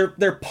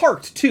they're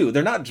parked too.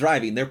 They're not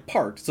driving. They're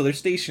parked, so they're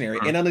stationary.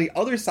 And on the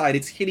other side,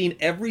 it's hitting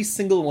every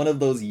single one of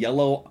those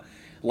yellow,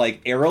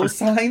 like, arrow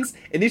signs,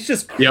 and it's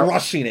just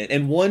crushing it.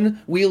 And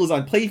one wheel is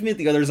on pavement,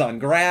 the other's on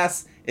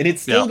grass, and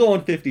it's still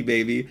going 50,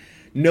 baby.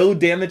 No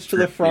damage to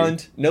the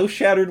front, no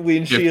shattered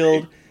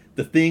windshield.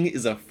 The thing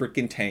is a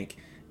freaking tank.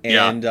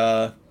 And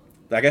I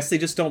guess they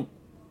just don't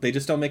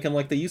make them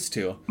like they used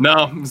to.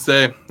 No,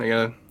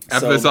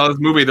 after they saw this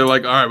movie, they're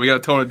like, all right, we got to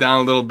tone it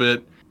down a little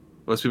bit.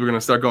 Most people are going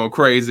to start going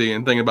crazy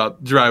and thinking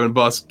about driving a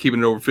bus,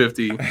 keeping it over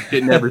 50,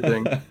 hitting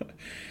everything.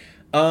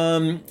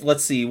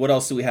 Let's see. What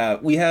else do we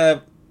have? We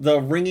have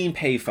the ringing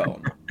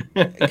payphone.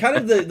 Kind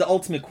of the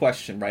ultimate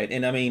question, right?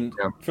 And I mean,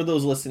 for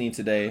those listening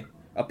today,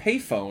 a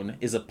payphone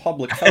is a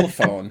public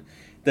telephone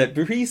that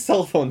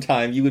pre-cell phone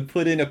time, you would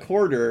put in a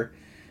quarter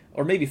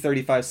or maybe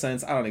 35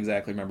 cents. I don't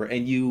exactly remember.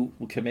 And you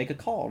could make a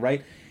call,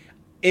 right?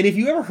 And if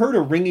you ever heard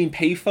a ringing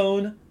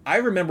payphone, I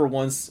remember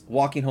once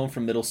walking home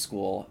from middle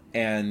school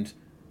and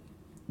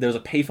there was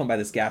a payphone by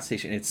this gas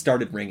station and it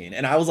started ringing.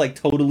 And I was like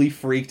totally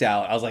freaked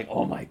out. I was like,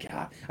 oh my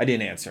God. I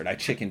didn't answer it. I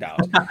chickened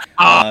out.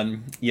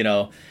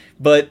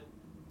 But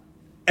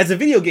as a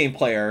video game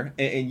player,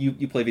 and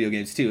you play video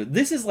games too,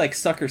 this is like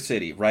Sucker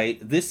City, right?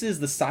 This is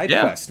the side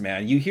quest,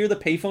 man. You hear the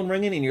payphone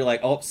ringing and you're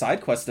like, oh,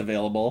 side quest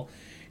available.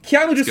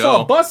 Keanu just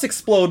saw a bus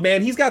explode,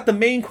 man. He's got the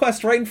main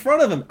quest right in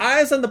front of him.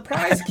 Eyes on the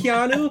prize,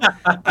 Keanu.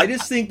 I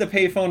just think the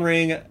payphone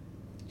ring is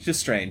just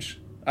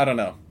strange. I don't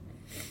know.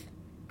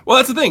 Well,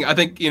 that's the thing. I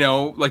think,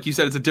 like you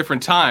said, it's a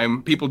different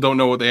time. People don't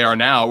know what they are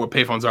now, what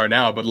payphones are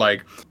now. But,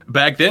 like,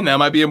 back then, that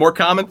might be a more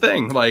common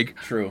thing. Like,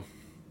 true.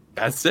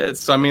 That's it.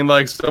 So, I mean,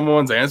 like,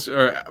 someone's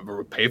answer,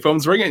 or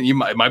payphone's ringing.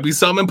 It might be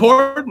something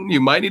important. You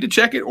might need to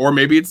check it. Or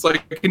maybe it's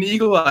like an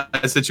Eagle Eye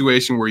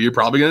situation where you're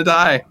probably going to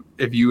die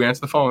if you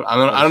answer the phone. I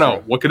don't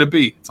know. What could it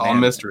be? It's all a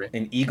mystery.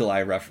 An Eagle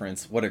Eye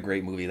reference. What a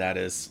great movie that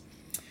is.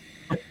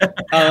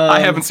 I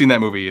haven't seen that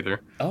movie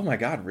either. Oh, my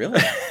God.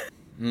 Really?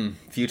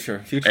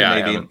 Future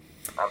maybe.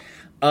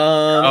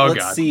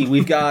 Let's see.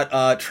 We've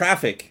got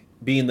Traffic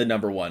being the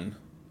number one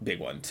big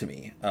one to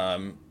me.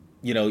 The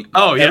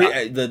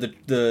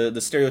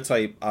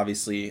stereotype,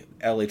 obviously,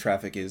 LA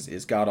traffic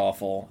is god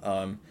awful.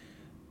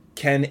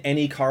 Can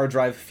any car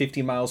drive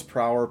 50 miles per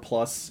hour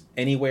plus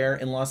anywhere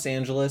in Los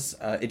Angeles?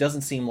 It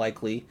doesn't seem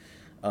likely,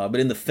 but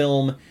in the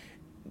film,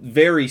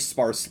 very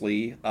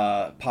sparsely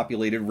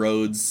populated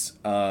roads.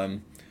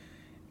 On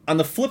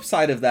the flip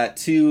side of that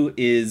too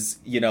is,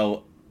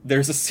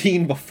 there's a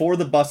scene before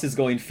the bus is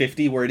going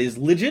 50 where it is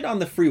legit on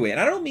the freeway. And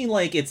I don't mean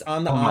like it's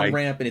on the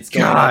on-ramp and it's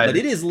going up, but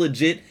it is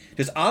legit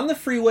just on the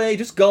freeway,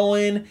 just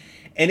going,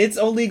 and it's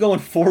only going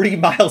 40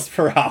 miles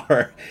per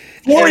hour.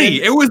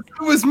 40! It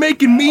was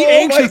making me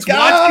anxious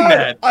watching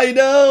that. I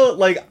know.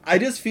 Like, I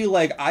just feel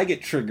like I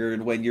get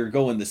triggered when you're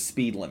going the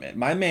speed limit.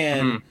 My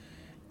man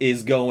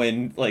is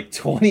going like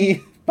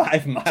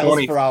 25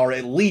 miles per hour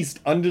at least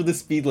under the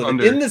speed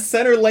limit. In the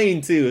center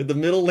lane too, the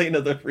middle lane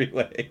of the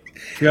freeway.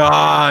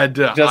 God,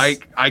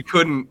 I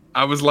couldn't.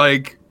 I was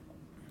like,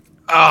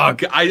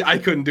 I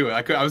couldn't do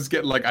it. I was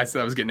getting, like I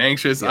said, I was getting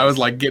anxious. Yes. I was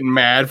like getting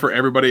mad for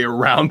everybody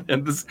around,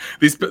 and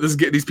these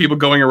people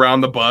going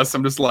around the bus.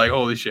 I'm just like,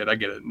 holy shit, I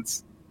get it.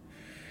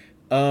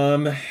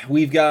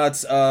 We've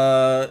got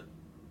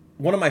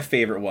one of my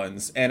favorite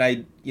ones, and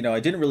I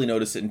didn't really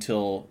notice it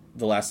until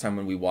the last time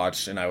when we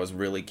watched, and I was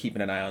really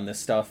keeping an eye on this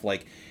stuff.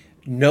 Like,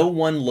 no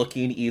one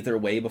looking either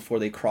way before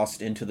they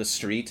crossed into the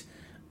street.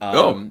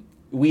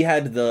 We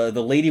had the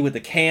lady with the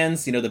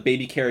cans, the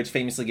baby carriage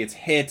famously gets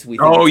hit. We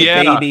think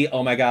it's a baby.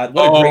 Oh my God,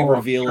 what a great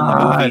reveal in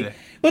the movie.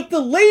 But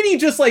the lady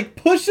just like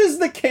pushes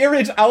the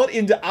carriage out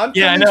into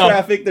oncoming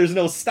traffic. There's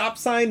no stop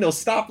sign, no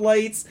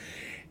stoplights.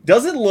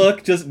 Doesn't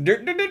look, just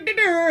here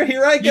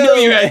I go.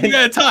 You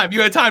had time.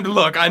 You had time to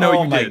look. I know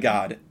you did. Oh my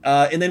God.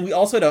 And then we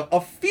also had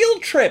a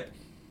field trip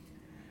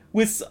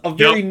with a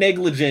very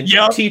negligent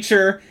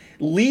teacher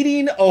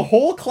leading a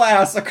whole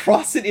class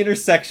across an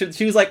intersection.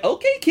 She was like,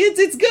 okay, kids,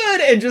 it's good.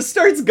 And just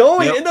starts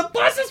going. And the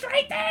bus is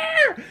right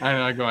there.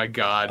 I'm like, oh my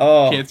God.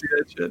 Can't see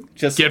that shit.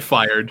 Just get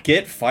fired.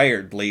 Get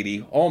fired,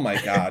 lady. Oh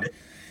my God.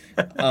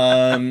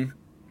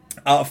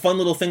 A fun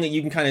little thing that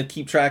you can kind of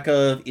keep track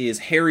of is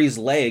Harry's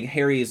leg.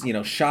 Harry is,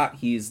 shot.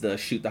 He's the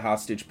shoot the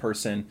hostage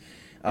person,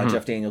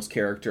 Jeff Daniels'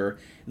 character.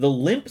 The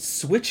limp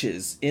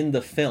switches in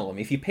the film.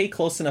 If you pay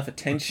close enough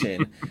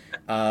attention,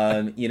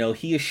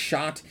 he is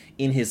shot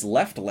in his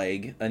left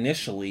leg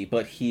initially,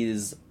 but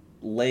his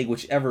leg,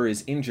 whichever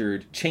is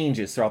injured,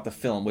 changes throughout the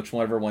film,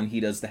 whichever one he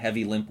does the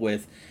heavy limp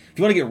with. If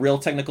you want to get real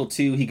technical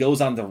too, he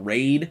goes on the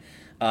raid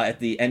at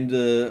the end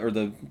or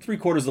the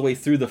 3/4 of the way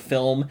through the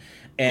film,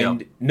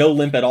 and no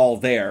limp at all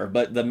there,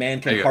 but the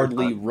man can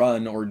hardly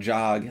run or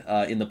jog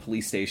in the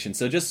police station.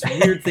 So just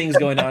weird things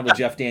going on with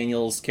Jeff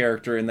Daniels'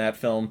 character in that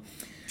film.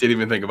 Didn't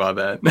even think about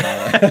that.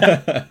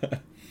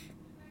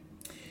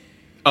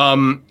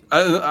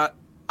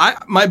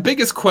 My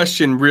biggest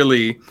question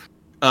really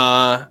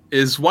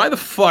is why the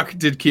fuck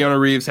did Keanu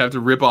Reeves have to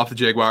rip off the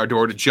Jaguar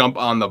door to jump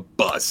on the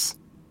bus?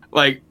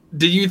 Like,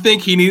 do you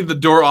think he needed the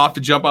door off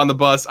to jump on the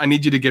bus? I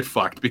need you to get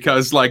fucked,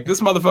 because like this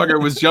motherfucker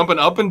was jumping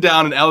up and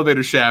down an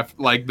elevator shaft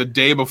like the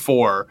day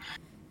before,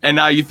 and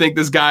now you think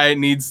this guy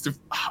needs to?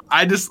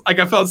 I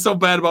felt so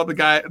bad about the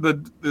guy,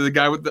 the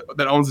guy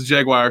that owns the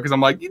Jaguar, because I'm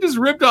like, you just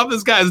ripped off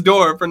this guy's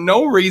door for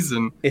no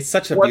reason. It's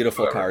such a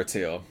beautiful car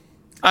too.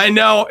 I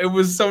know, it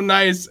was so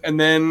nice, and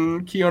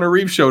then Keanu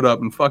Reeves showed up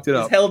and fucked it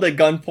up. He's held at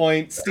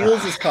gunpoint,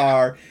 steals his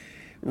car.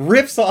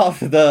 Rips off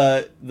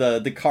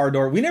the car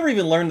door. We never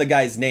even learned the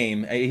guy's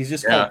name. He's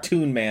just called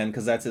Toon Man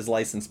because that's his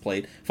license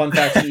plate. Fun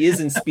fact, he is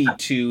in Speed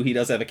 2. He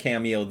does have a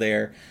cameo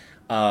there.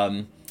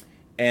 You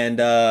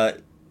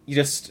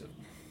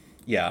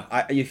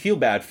feel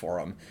bad for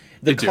him.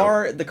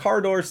 The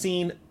car door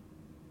scene,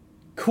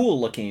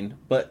 cool looking,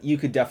 but you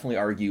could definitely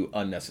argue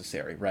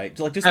unnecessary, right?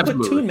 Like, just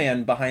put Toon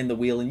Man behind the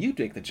wheel and you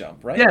take the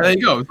jump, right? Yeah, there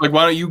you go. It's like,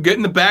 why don't you get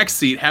in the back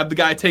seat, have the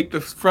guy take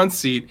the front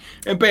seat,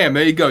 and bam,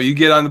 there you go. You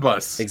get on the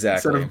bus.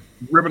 Exactly. Instead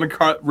of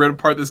ripping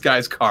apart this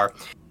guy's car.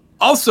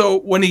 Also,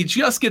 when he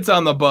just gets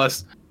on the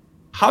bus,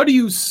 how do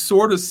you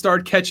sort of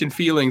start catching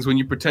feelings when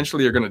you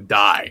potentially are going to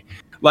die?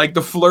 Like,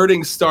 the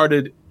flirting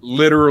started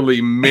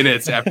literally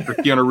minutes after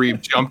Keanu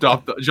Reeves jumped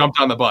on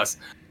the bus.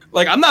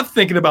 Like, I'm not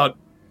thinking about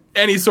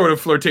any sort of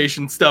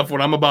flirtation stuff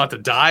when I'm about to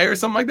die or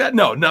something like that.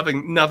 No,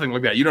 nothing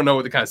like that. You don't know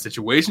what the kind of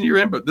situation you're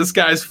in, but this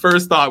guy's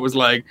first thought was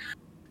like,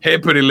 hey,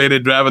 pretty lady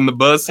driving the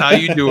bus, how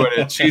you doing?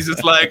 And she's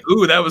just like,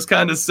 ooh, that was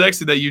kind of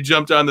sexy that you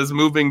jumped on this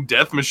moving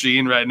death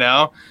machine right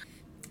now.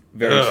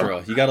 Very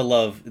true. You gotta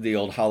love the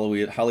old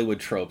Hollywood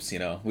tropes,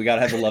 We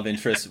gotta have the love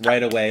interest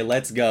right away.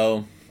 Let's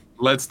go.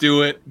 Let's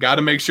do it.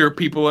 Gotta make sure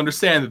people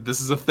understand that this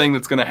is a thing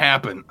that's gonna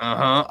happen.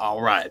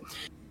 All right.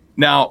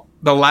 Now,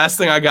 the last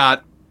thing I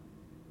got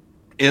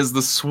is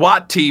the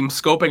SWAT team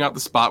scoping out the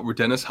spot where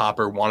Dennis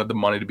Hopper wanted the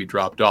money to be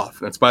dropped off.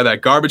 That's by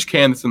that garbage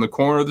can that's in the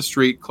corner of the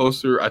street,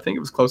 I think it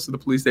was close to the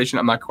police station.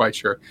 I'm not quite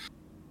sure.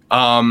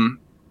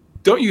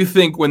 Don't you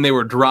think when they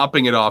were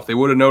dropping it off, they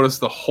would have noticed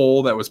the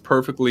hole that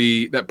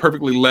perfectly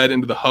led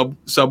into the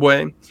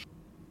subway?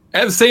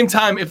 At the same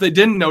time, if they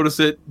didn't notice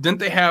it, didn't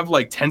they have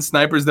like 10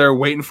 snipers there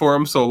waiting for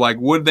him? So like,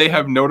 would they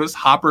have noticed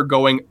Hopper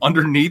going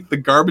underneath the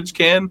garbage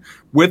can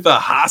with a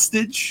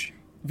hostage?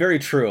 Very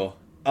true.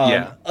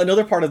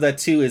 Another part of that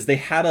too is they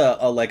had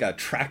a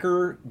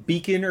tracker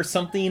beacon or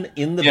something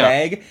in the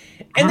bag,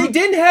 and they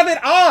didn't have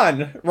it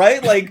on,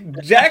 right?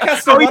 Like, Jack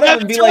has to run up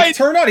and be like,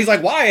 turn on. He's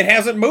like, why? It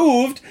hasn't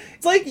moved.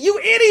 It's like, you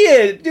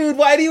idiot, dude.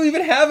 Why do you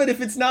even have it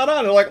if it's not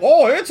on? They're like,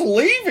 oh, it's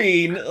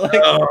leaving. Like,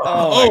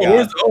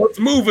 it's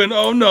moving.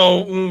 Oh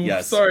no.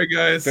 Yes. Sorry,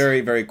 guys.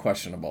 Very, very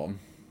questionable.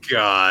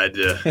 God.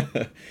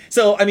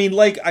 So, I mean,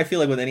 like, I feel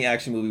like with any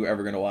action movie we're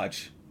ever going to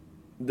watch,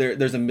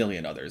 there's a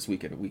million others we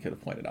could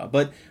have pointed out,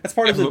 but that's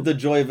part of the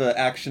joy of an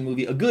action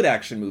movie. A good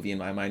action movie, in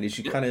my mind, is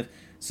you kind of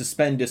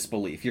suspend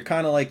disbelief. You're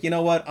kind of like, you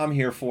know what, I'm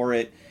here for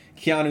it.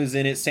 Keanu's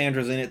in it,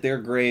 Sandra's in it, they're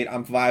great.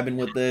 I'm vibing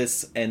with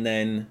this, and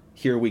then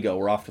here we go.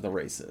 We're off to the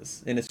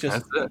races, and it's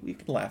just you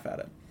can laugh at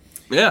it.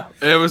 Yeah,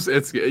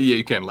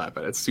 you can laugh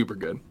at it. It's super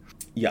good.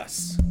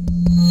 Yes.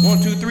 1,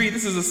 2, 3.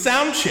 This is a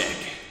sound check.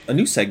 A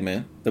new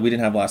segment that we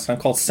didn't have last time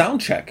called Sound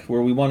Check,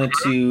 where we wanted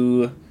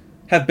to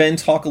have Ben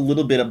talk a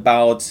little bit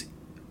about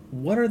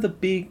what are the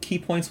big key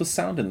points with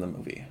sound in the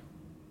movie?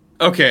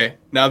 Okay,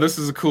 now this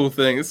is a cool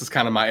thing. This is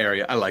kind of my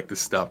area. I like this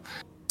stuff.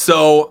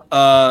 So,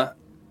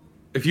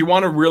 if you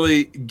want to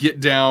really get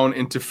down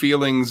into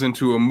feelings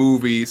into a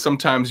movie,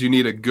 sometimes you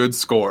need a good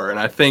score. And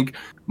I think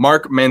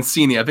Mark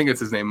Mancini. I think it's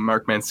his name,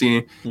 Mark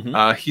Mancini.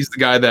 Mm-hmm. He's the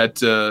guy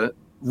that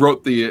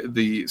wrote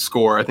the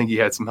score. I think he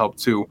had some help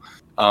too.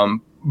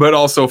 But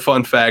also,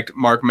 fun fact,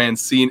 Mark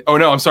Mancina,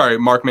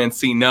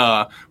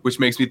 which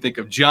makes me think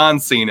of John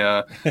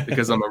Cena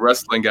because I'm a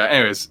wrestling guy.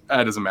 Anyways,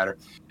 that doesn't matter.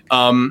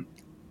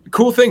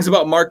 Cool things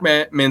about Mark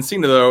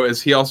Mancina, though,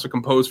 is he also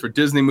composed for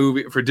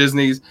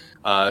Disney's.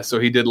 So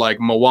he did like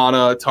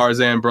Moana,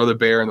 Tarzan, Brother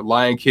Bear, and The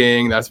Lion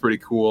King. That's pretty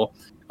cool.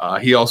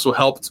 He also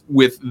helped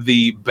with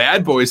the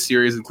Bad Boys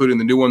series, including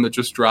the new one that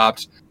just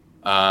dropped.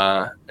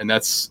 And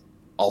that's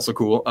also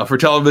cool. For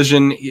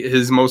television,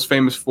 his most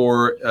famous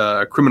for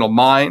Criminal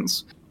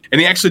Minds. And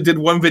he actually did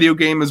one video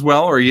game as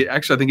well, or I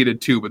think he did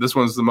two, but this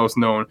one's the most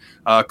known.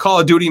 Call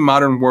of Duty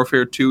Modern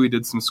Warfare 2, he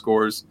did some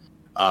scores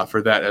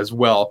for that as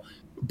well.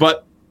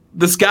 But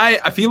this guy,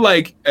 I feel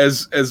like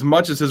as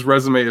much as his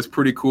resume is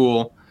pretty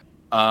cool,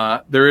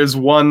 there is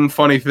one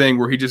funny thing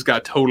where he just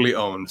got totally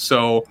owned.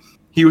 So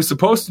he was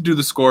supposed to do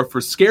the score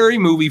for Scary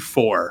Movie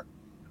 4.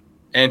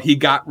 And he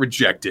got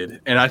rejected.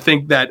 And I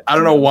think that, I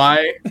don't know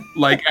why,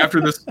 like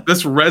after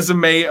this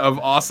resume of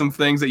awesome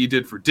things that you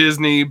did for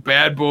Disney,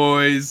 Bad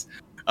Boys,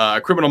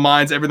 Criminal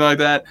Minds, everything like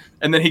that,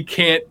 and then he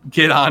can't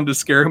get on to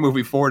Scary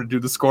Movie 4 to do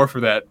the score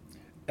for that.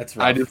 That's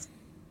rough.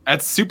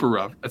 That's super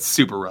rough.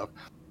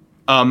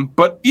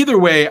 But either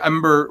way, I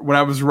remember when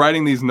I was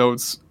writing these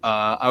notes,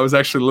 I was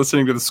actually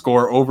listening to the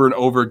score over and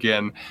over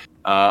again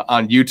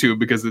on YouTube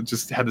because it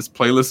just had this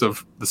playlist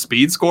of the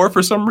Speed score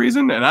for some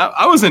reason, and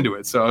I was into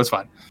it, so it was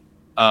fine.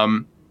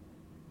 And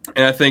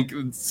I think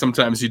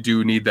sometimes you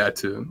do need that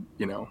to,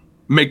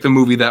 make the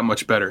movie that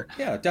much better.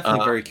 Yeah,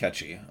 definitely very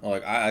catchy.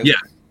 Like I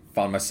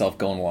found myself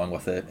going along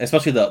with it,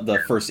 especially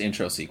the first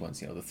intro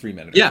sequence. The 3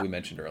 minute we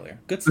mentioned earlier.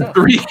 Good stuff.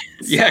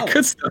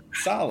 Good stuff.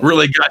 Solid.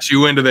 Really got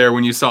you into there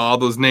when you saw all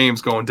those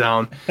names going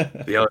down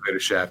the elevator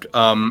shaft.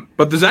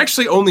 But there's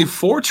actually only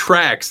 4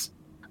 tracks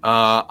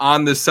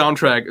on this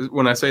soundtrack.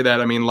 When I say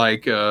that, I mean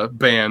like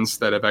bands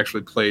that have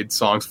actually played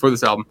songs for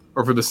this album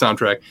or for the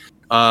soundtrack.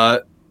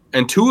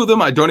 And 2 of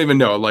them I don't even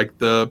know, like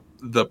the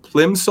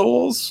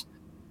Plimsouls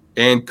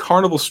and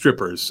Carnival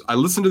Strippers. I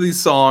listened to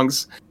these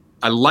songs.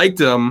 I liked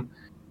them.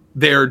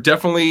 They're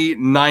definitely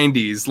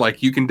 90s.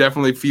 Like you can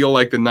definitely feel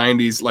like the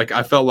 90s. Like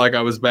I felt like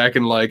I was back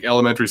in like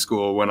elementary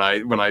school when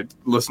I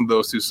listened to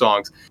those 2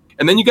 songs.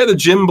 And then you got the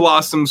Gin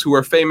Blossoms, who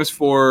are famous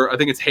for, I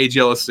think it's Hey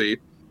Jealousy,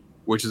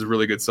 which is a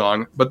really good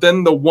song. But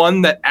then the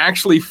one that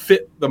actually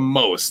fit the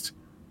most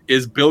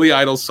is Billy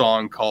Idol's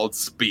song called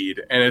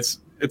Speed. And it's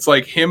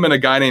like him and a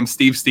guy named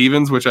Steve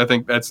Stevens, which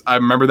I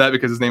remember that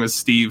because his name is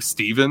Steve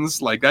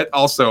Stevens. Like that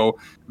also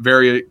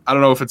I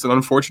don't know if it's an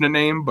unfortunate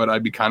name, but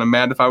I'd be kind of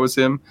mad if I was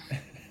him.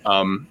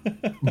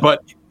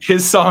 But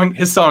his song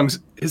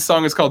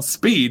is called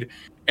Speed,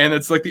 and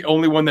it's like the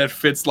only one that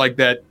fits like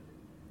that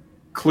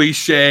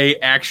cliche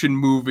action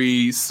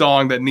movie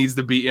song that needs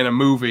to be in a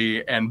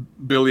movie, and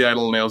Billy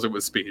Idol nails it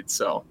with Speed.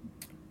 So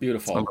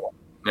beautiful.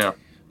 Yeah.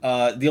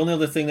 The only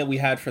other thing that we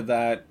had for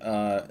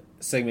that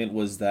segment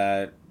was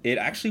that it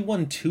actually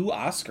won 2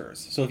 Oscars.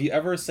 So if you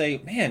ever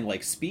say, man,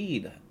 like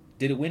Speed,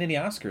 did it win any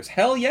Oscars?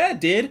 Hell yeah, it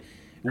did. It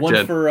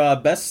won for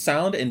Best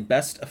Sound and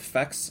Best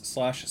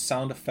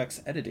Effects/Sound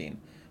Effects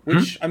Editing,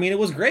 which, I mean, it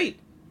was great.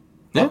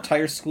 A lot of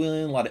tires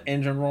squealing, a lot of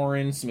engine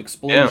roaring, some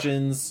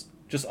explosions.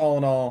 Just all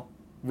in all,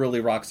 really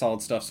rock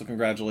solid stuff. So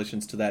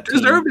congratulations to that team.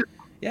 Deserved it.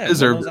 Yeah,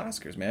 those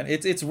Oscars, man.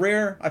 It's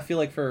rare, I feel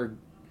like, for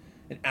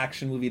an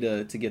action movie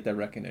to get that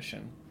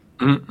recognition.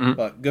 Mm-hmm.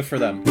 But good for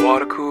them.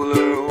 Water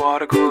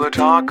cooler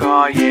talk,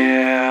 oh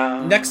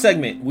yeah. Next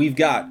segment we've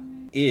got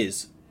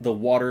is the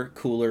water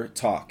cooler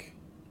talk.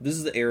 This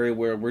is the area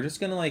where we're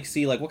just gonna like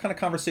see like what kind of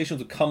conversations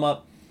would come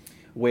up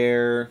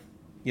where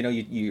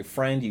your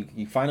friend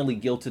you finally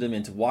guilted him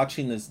into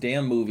watching this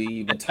damn movie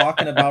you've been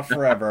talking about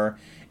forever,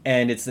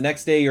 and it's the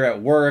next day you're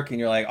at work and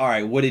you're like, all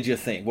right, what did you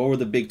think? What were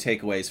the big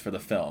takeaways for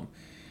the film?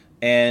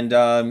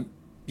 And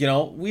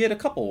we had a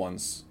couple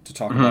ones to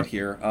talk about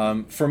here.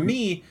 For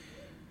me,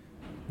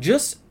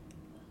 just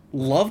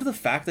loved the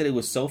fact that it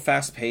was so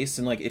fast paced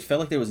and like it felt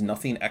like there was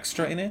nothing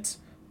extra in it.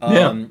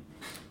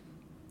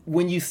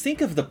 When you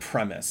think of the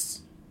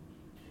premise,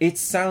 it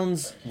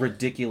sounds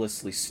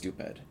ridiculously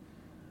stupid.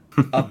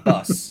 A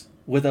bus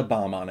with a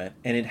bomb on it,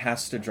 and it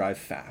has to drive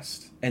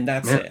fast, and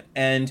that's it.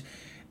 And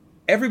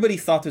everybody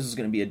thought this was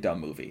going to be a dumb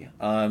movie.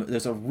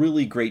 There's a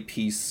really great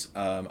piece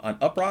on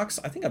Uproxx.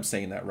 I think I'm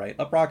saying that right.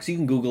 Uproxx, you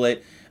can Google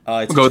it.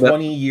 It's a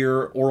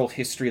 20-year oral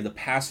history of the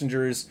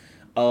passengers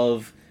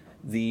of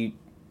the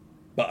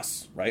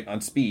bus, right,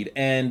 on Speed,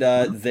 and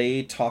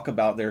they talk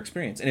about their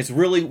experience, and it's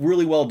really,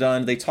 really well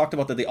done. They talked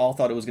about that they all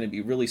thought it was going to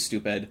be really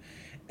stupid,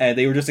 and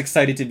they were just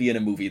excited to be in a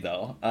movie,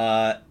 though,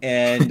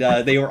 and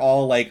they were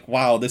all like,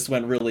 wow, this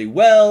went really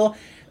well.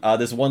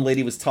 This one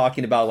lady was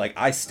talking about, like,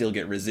 I still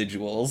get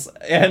residuals,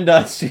 and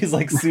she's,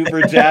 like,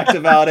 super jacked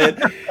about it,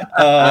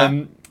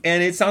 and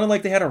it sounded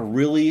like they had a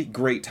really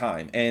great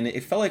time, and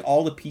it felt like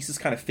all the pieces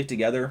kind of fit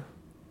together.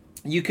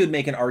 You could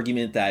make an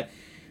argument that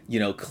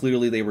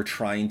clearly they were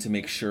trying to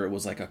make sure it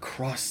was like a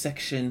cross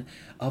section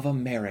of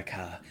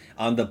America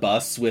on the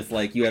bus with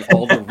like you had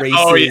all the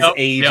races,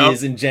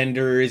 ages, and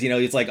genders.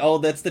 It's like, oh,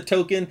 that's the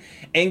token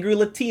angry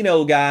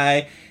Latino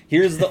guy.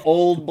 Here's the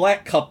old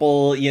black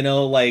couple.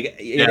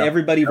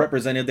 Everybody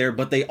represented there,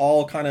 but they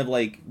all kind of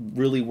like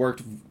really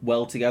worked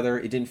well together.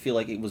 It didn't feel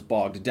like it was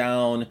bogged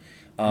down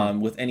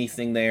with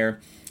anything there.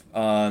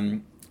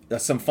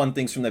 Some fun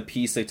things from the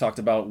piece they talked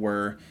about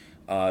were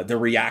the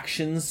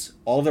reactions.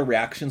 All the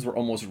reactions were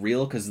almost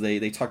real because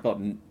they talked about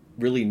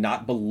really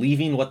not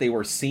believing what they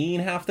were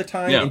seeing half the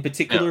time. In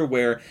particular,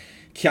 where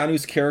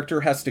Keanu's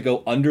character has to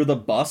go under the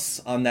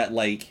bus on that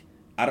a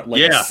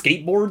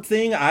skateboard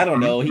thing. I don't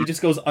know. He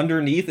just goes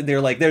underneath, and they're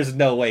like, "There's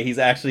no way he's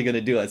actually going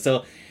to do it."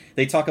 So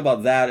they talk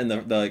about that and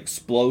the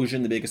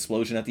explosion, the big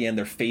explosion at the end.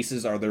 Their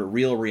faces are their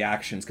real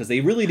reactions because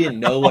they really didn't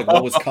know like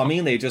what was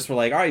coming. They just were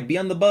like, "All right, be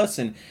on the bus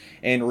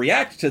and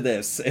react to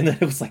this." And then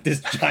it was like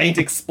this giant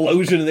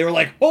explosion, and they were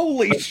like,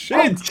 "Holy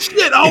shit!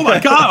 Oh my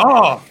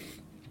god!"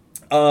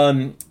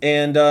 I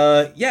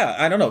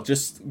don't know,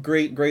 just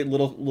great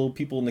little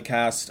people in the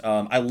cast.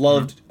 I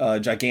loved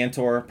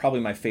Gigantor, probably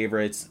my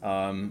favorite.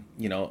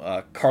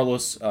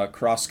 Carlos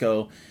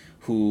Carrasco,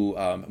 who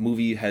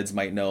movie heads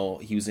might know.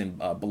 He was in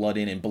Blood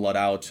In and Blood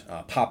Out.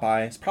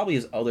 Popeye is probably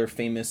his other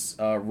famous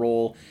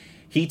role.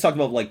 He talked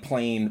about like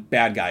playing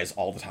bad guys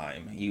all the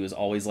time. He was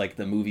always like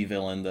the movie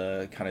villain,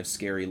 the kind of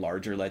scary,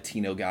 larger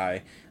Latino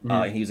guy,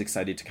 and he was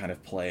excited to kind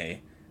of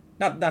play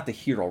not the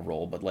hero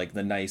role, but like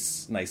the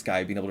nice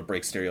guy, being able to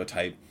break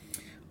stereotype.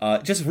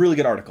 Just a really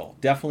good article,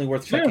 definitely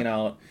worth checking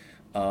out.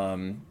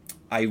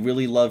 I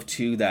really love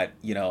too that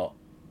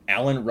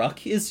Alan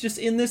Ruck is just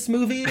in this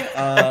movie,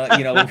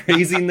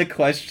 raising the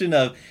question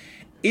of,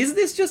 is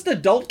this just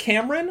adult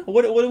Cameron?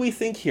 What do we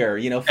think here?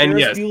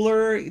 Ferris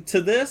Bueller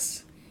to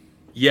this?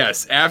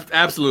 Yes,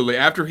 absolutely.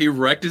 After he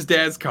wrecked his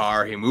dad's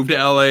car, he moved to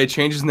LA,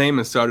 changed his name,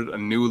 and started a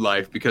new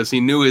life because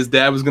he knew his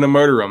dad was going to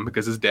murder him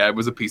because his dad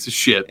was a piece of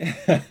shit.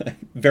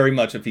 Very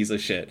much a piece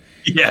of shit.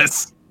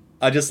 Yes.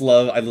 I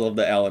love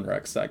the Alan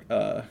Ruck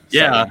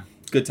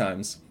good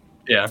times.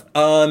 Yeah.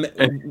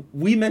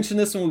 We mentioned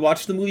this when we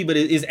watched the movie, but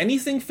is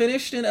anything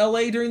finished in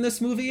LA during this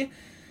movie?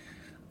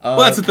 Well,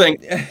 that's the thing.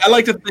 I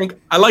like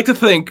to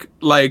think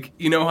like,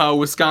 how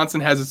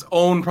Wisconsin has its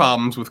own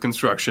problems with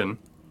construction.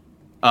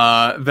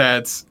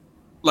 That's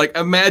like,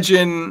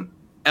 imagine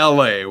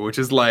LA, which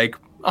is like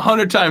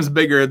 100 times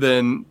bigger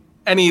than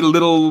any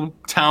little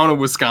town of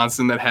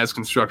Wisconsin that has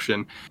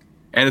construction,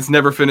 and it's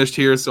never finished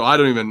here. So I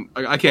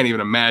can't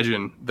even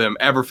imagine them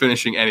ever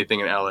finishing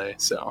anything in LA.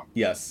 So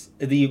yes,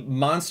 the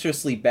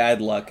monstrously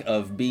bad luck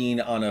of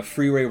being on a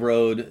freeway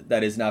road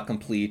that is not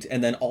complete,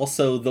 and then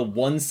also the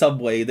one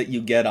subway that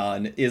you get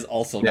on is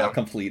also not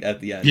complete at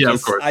the end. Yeah,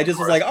 of course. I just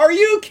was like, are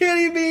you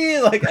kidding me?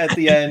 Like at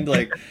the end,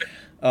 like.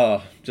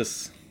 Oh,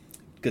 just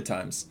good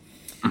times.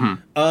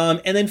 And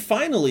then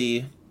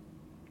finally,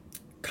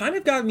 kind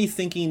of got me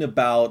thinking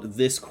about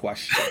this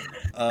question.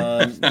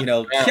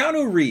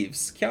 Keanu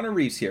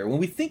Reeves here. When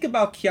we think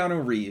about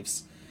Keanu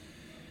Reeves,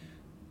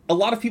 a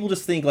lot of people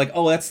just think like,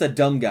 oh, that's the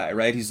dumb guy,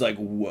 right? He's like,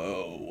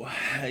 whoa,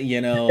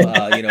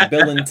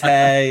 Bill and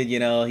Ted,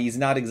 he's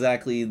not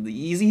exactly,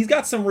 he's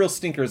got some real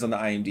stinkers on the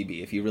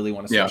IMDb if you really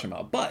want to search him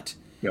out. But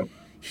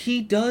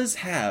he does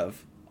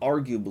have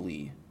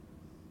arguably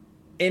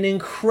an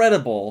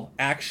incredible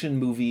action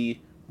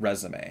movie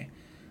resume.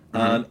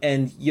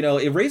 And,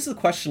 it raises the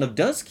question of,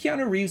 does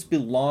Keanu Reeves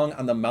belong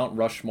on the Mount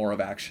Rushmore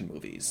of action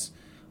movies?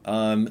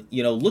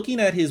 Looking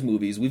at his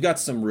movies, we've got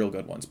some real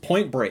good ones.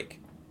 Point Break,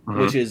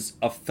 which is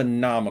a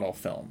phenomenal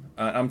film.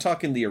 I'm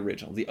talking the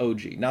original, the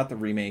OG, not the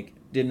remake.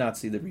 Did not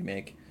see the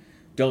remake.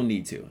 Don't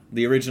need to.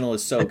 The original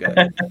is so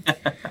good.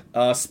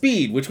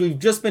 Speed, which we've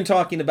just been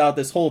talking about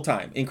this whole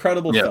time.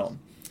 Incredible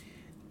film.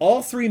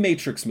 All three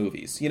Matrix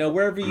movies,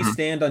 wherever you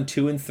stand on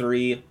 2 and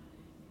 3,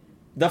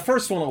 the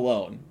first one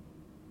alone,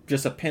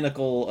 just a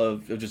pinnacle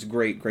of just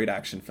great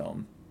action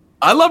film.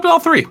 I loved all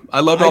three.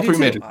 I loved all three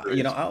Matrix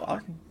movies.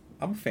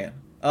 I'm a fan.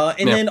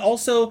 Then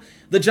also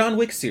the John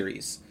Wick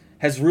series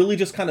has really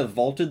just kind of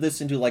vaulted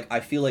this into I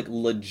feel like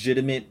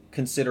legitimate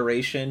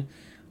consideration.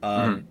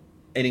 An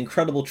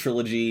incredible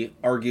trilogy,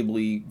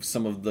 arguably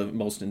some of the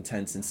most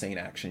intense, insane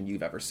action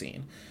you've ever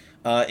seen.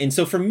 And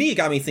so for me, it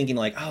got me thinking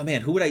oh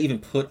man, who would I even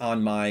put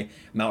on my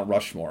Mount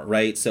Rushmore,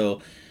 right? So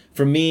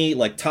for me,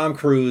 Tom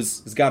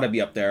Cruise has got to be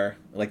up there.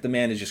 The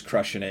man is just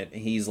crushing it.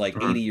 He's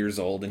 80 years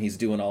old and he's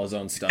doing all his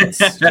own stunts.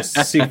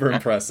 Just super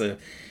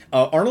impressive.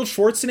 Arnold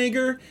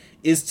Schwarzenegger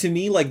is to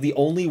me the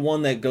only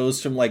one that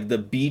goes from the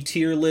B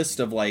tier list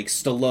of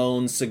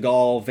Stallone,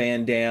 Seagal,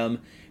 Van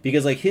Damme,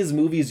 because his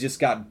movies just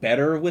got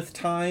better with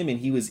time, and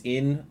he was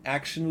in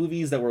action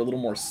movies that were a little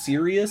more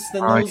serious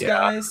than those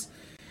guys.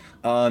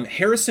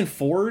 Harrison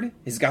Ford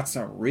has got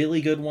some really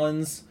good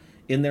ones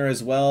in there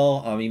as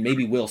well. I mean,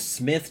 maybe Will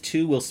Smith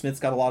too. Will Smith's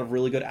got a lot of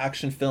really good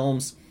action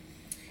films.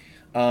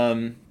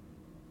 And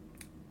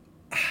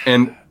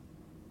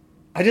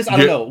I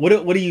don't know.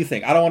 What do you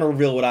think? I don't want to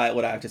reveal what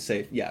I have to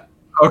say yet.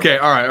 Okay,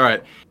 all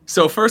right.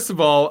 So first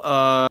of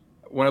all,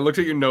 when I looked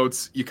at your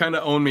notes, you kind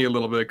of own me a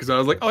little bit because I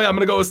was like, oh yeah, I'm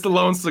gonna go with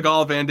Stallone,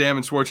 Seagal, Van Damme,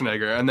 and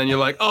Schwarzenegger, and then you're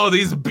like, oh,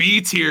 these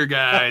B tier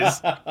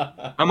guys.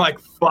 I'm like,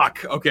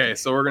 fuck. Okay,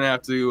 so we're gonna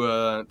have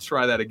to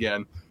try that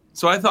again.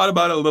 So I thought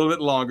about it a little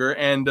bit longer,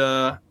 and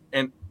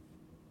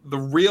the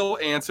real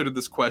answer to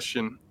this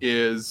question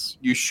is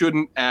you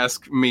shouldn't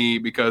ask me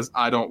because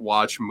I don't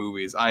watch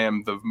movies. I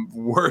am the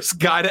worst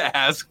guy to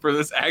ask for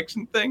this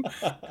action thing.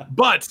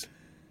 But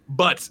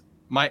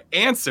my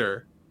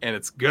answer, and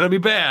it's going to be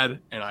bad,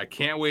 and I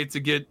can't wait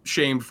to get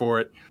shamed for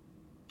it,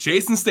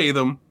 Jason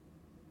Statham,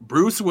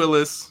 Bruce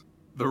Willis,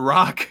 The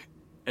Rock,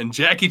 and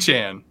Jackie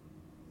Chan.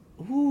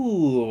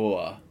 Ooh.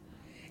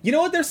 You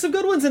know what? There's some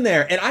good ones in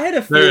there. And I had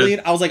a feeling,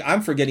 I was like,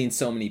 I'm forgetting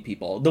so many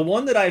people. The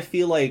one that I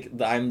feel like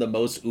I'm the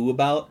most ooh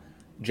about,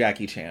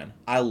 Jackie Chan.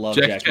 I love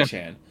Jackie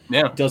Chan.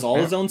 Yeah. Does all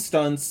his own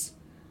stunts.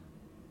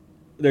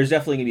 There's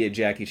definitely going to be a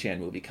Jackie Chan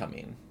movie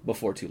coming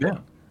before too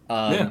long.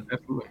 Yeah,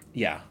 definitely.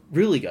 Yeah,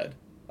 really good.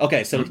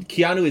 Okay, so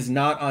Keanu is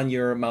not on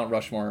your Mount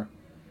Rushmore.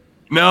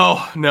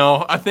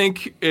 No. I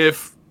think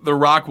if The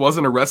Rock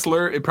wasn't a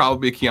wrestler, it'd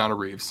probably be Keanu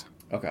Reeves.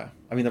 Okay.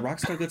 I mean, The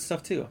Rock's got good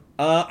stuff too.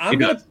 I'm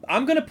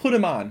gonna put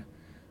him on.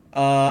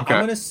 I'm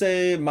gonna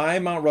say my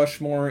Mount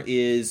Rushmore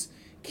is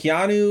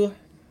Keanu,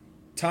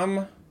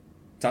 Tom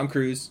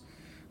Cruise.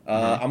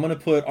 I'm gonna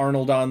put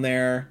Arnold on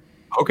there.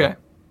 Okay.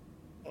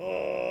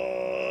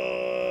 Oh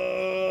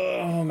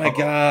my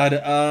God.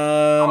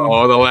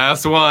 The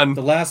last one.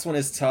 The last one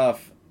is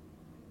tough.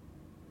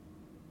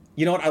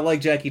 You know what? I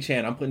like Jackie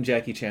Chan. I'm putting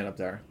Jackie Chan up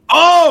there.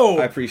 Oh!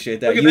 I appreciate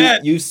that. Look at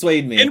that. You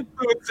swayed me.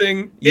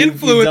 Influencing. You've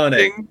done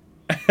it.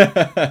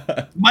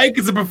 Mike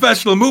is a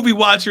professional movie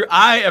watcher.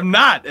 I am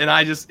not, and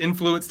I just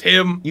influenced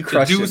him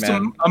to do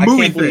a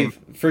movie thing.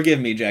 Forgive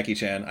me, Jackie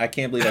Chan. I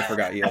can't believe I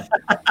forgot you.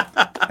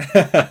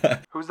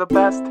 Who's the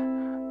best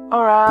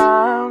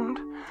around?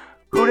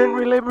 Who didn't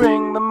really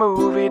bring the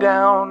movie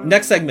down?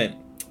 Next segment,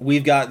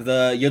 we've got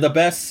you're the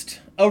best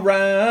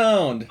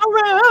around.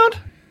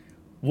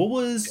 What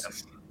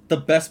was the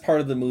best part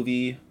of the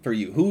movie for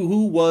you?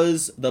 Who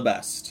was the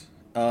best?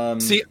 Go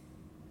ahead.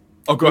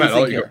 I'll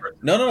let you go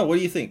first. No. What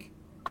do you think?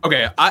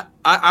 Okay,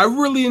 I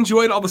really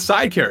enjoyed all the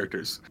side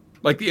characters.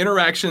 Like the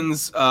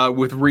interactions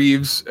with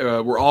Reeves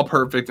were all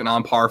perfect and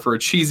on par for a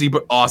cheesy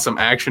but awesome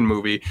action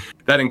movie.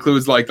 That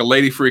includes like the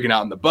lady freaking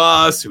out in the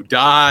bus who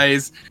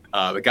dies,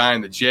 the guy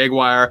in the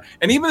Jaguar,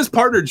 and even his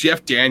partner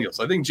Jeff Daniels.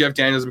 I think Jeff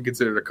Daniels would be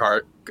considered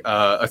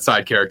a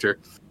side character.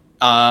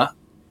 I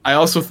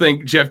also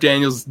think Jeff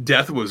Daniels'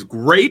 death was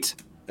great.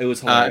 It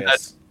was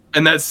hilarious.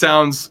 And that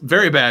sounds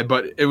very bad,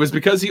 but it was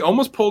because he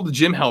almost pulled the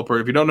Jim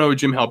Halpert. If you don't know who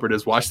Jim Halpert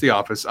is, watch The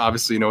Office.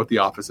 Obviously, you know what The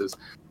Office is.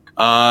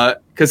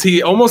 Because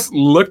he almost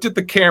looked at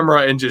the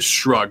camera and just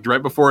shrugged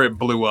right before it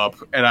blew up.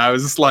 And I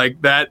was just like,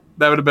 that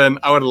would have been,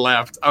 I would have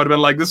laughed. I would have been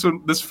like, this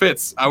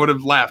fits. I would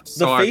have laughed.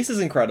 The face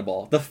is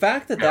incredible. The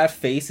fact that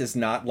face is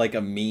not like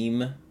a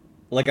meme,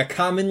 like a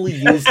commonly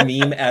used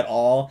meme at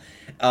all.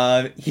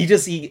 And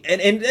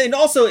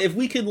also, if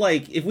we can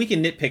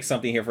nitpick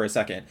something here for a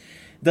second.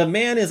 The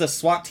man is a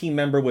SWAT team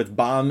member with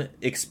bomb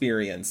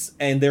experience,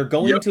 and they're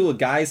going to a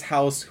guy's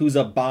house who's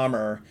a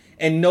bomber,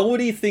 and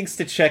nobody thinks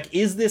to check,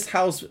 is this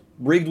house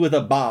rigged with a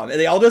bomb? And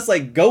they all just,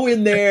 like, go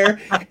in there,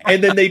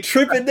 and then they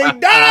trip and they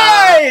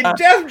die!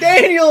 Jeff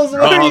Daniels,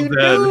 what are you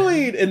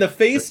doing? And the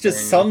face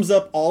just sums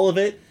up all of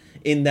it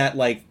in that,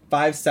 like,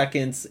 5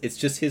 seconds. It's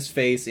just his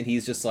face, and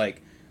he's just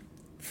like,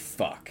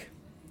 fuck.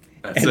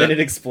 Then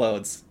it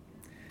explodes.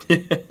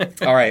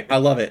 All right, I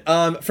love it.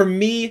 For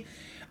me...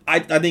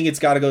 I think it's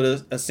got to go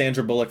to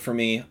Sandra Bullock for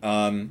me,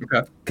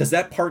 because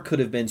that part could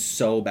have been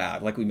so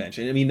bad, like we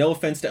mentioned. I mean, no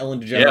offense to Ellen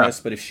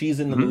DeGeneres, but if she's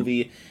in the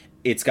movie,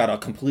 it's got a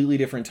completely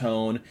different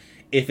tone.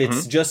 If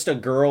it's just a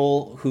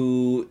girl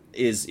who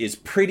is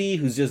pretty,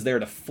 who's just there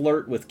to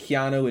flirt with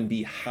Keanu and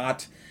be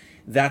hot,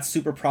 that's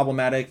super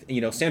problematic.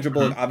 You know, Sandra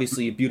Bullock,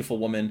 obviously a beautiful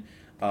woman,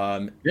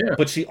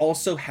 but she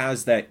also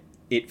has that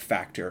it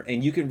factor,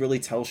 and you can really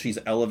tell she's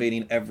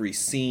elevating every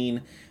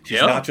scene.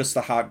 She's not just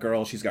the hot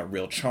girl. She's got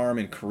real charm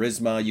and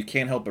charisma. You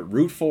can't help but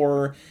root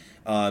for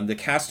her. The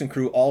cast and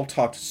crew all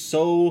talked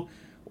so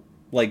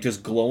like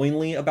just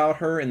glowingly about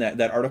her in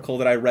that article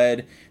that I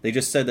read. They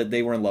just said that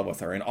they were in love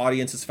with her, and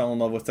audiences fell in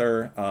love with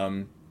her.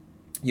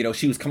 You know,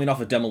 she was coming off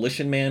of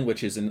Demolition Man,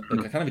 which is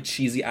like a kind of a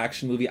cheesy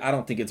action movie. I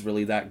don't think it's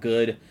really that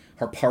good.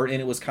 Her part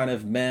in it was kind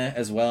of meh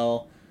as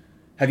well.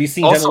 Have you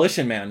seen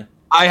Demolition Man?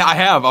 I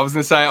have. I was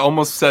going to say, I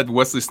almost said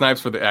Wesley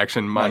Snipes for the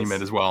action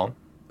monument as well.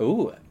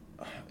 Ooh,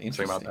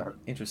 interesting. About that.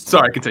 Interesting.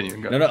 Sorry, continue.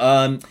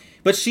 No.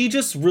 But she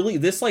just really,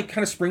 this like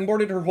kind of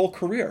springboarded her whole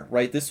career,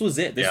 right? This was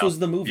it. This was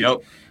the movie. Yep.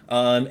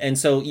 And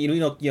so you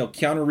know,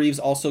 Keanu Reeves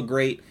also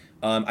great.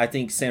 I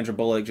think Sandra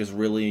Bullock just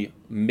really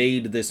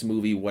made this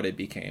movie what it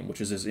became,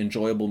 which is this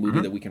enjoyable movie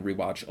that we can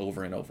rewatch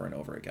over and over and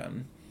over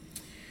again.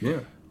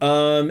 Yeah.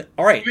 All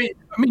right.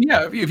 I mean,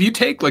 yeah. If you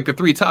take like the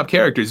 3 top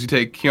characters, you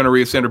take Keanu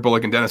Reeves, Sandra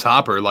Bullock, and Dennis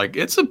Hopper. Like,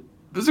 this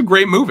is a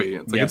great movie.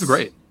 It's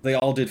great. They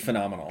all did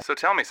phenomenal. So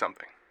tell me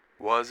something.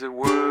 Was it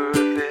worth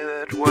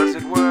it? Was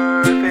it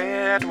worth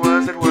it?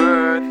 Was it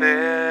worth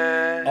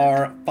it?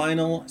 Our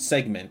final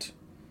segment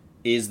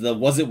is the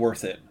Was It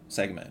Worth It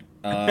segment.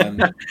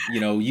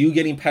 You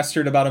getting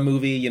pestered about a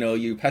movie,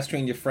 you're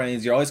pestering your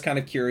friends, you're always kind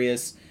of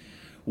curious.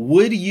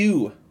 Would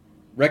you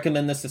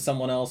recommend this to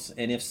someone else?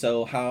 And if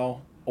so,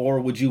 how? Or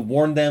would you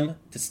warn them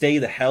to stay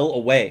the hell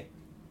away?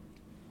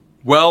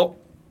 Well,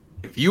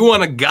 if you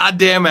want a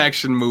goddamn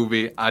action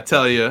movie, I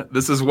tell you,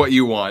 this is what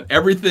you want.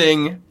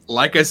 Everything,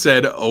 like I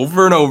said,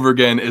 over and over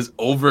again, is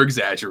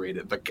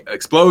over-exaggerated. The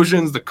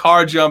explosions, the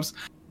car jumps,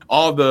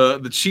 all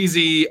the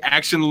cheesy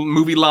action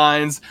movie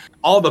lines,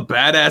 all the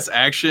badass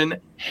action.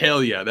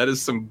 Hell yeah, that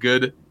is some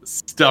good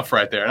stuff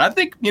right there. And I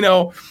think,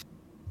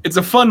 it's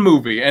a fun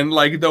movie. And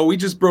though we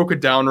just broke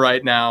it down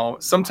right now,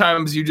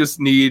 sometimes you just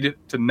need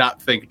to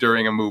not think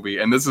during a movie.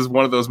 And this is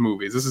one of those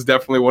movies. This is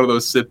definitely one of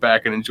those sit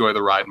back and enjoy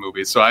the ride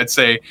movies. So I'd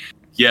say,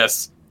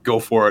 yes, go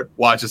for it.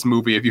 Watch this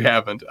movie if you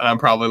haven't. And I'm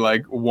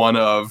probably one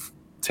of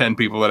 10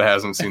 people that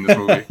hasn't seen this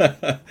movie.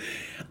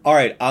 All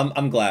right.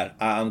 I'm glad.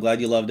 I'm glad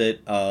you loved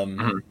it. I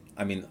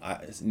mean,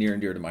 it's near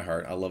and dear to my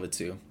heart. I love it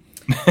too.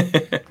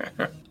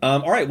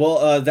 All right,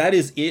 well, that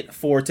is it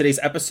for today's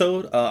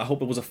episode. I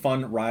hope it was a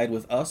fun ride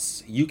with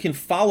us. You can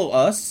follow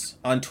us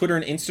on Twitter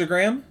and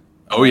Instagram.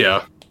 Oh,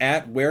 yeah.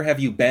 At Where Have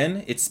You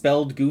Been? It's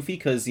spelled goofy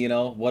because,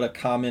 what a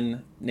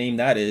common name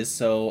that is.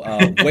 So,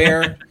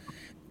 Where,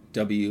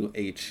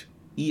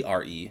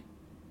 WHEREHAVUBEN.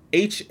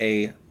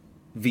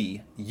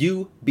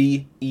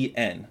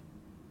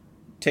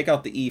 Take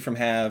out the E from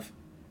have,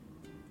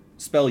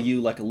 spell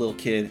you like a little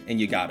kid, and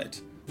you got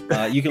it.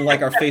 You can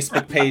like our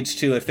Facebook page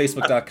too at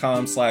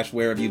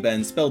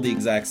facebook.com/wherehave-you-been, spelled the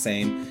exact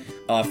same.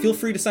 Feel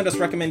free to send us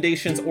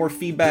recommendations or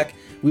feedback.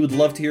 We would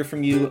love to hear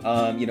from you.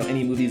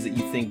 Any movies that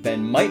you think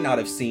Ben might not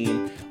have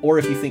seen, or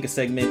if you think a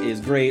segment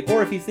is great,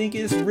 or if you think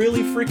is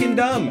really freaking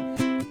dumb.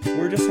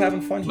 We're just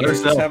having fun here,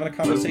 just having a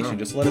conversation.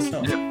 Just let us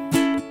know.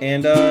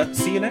 And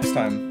see you next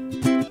time.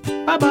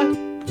 Bye-bye.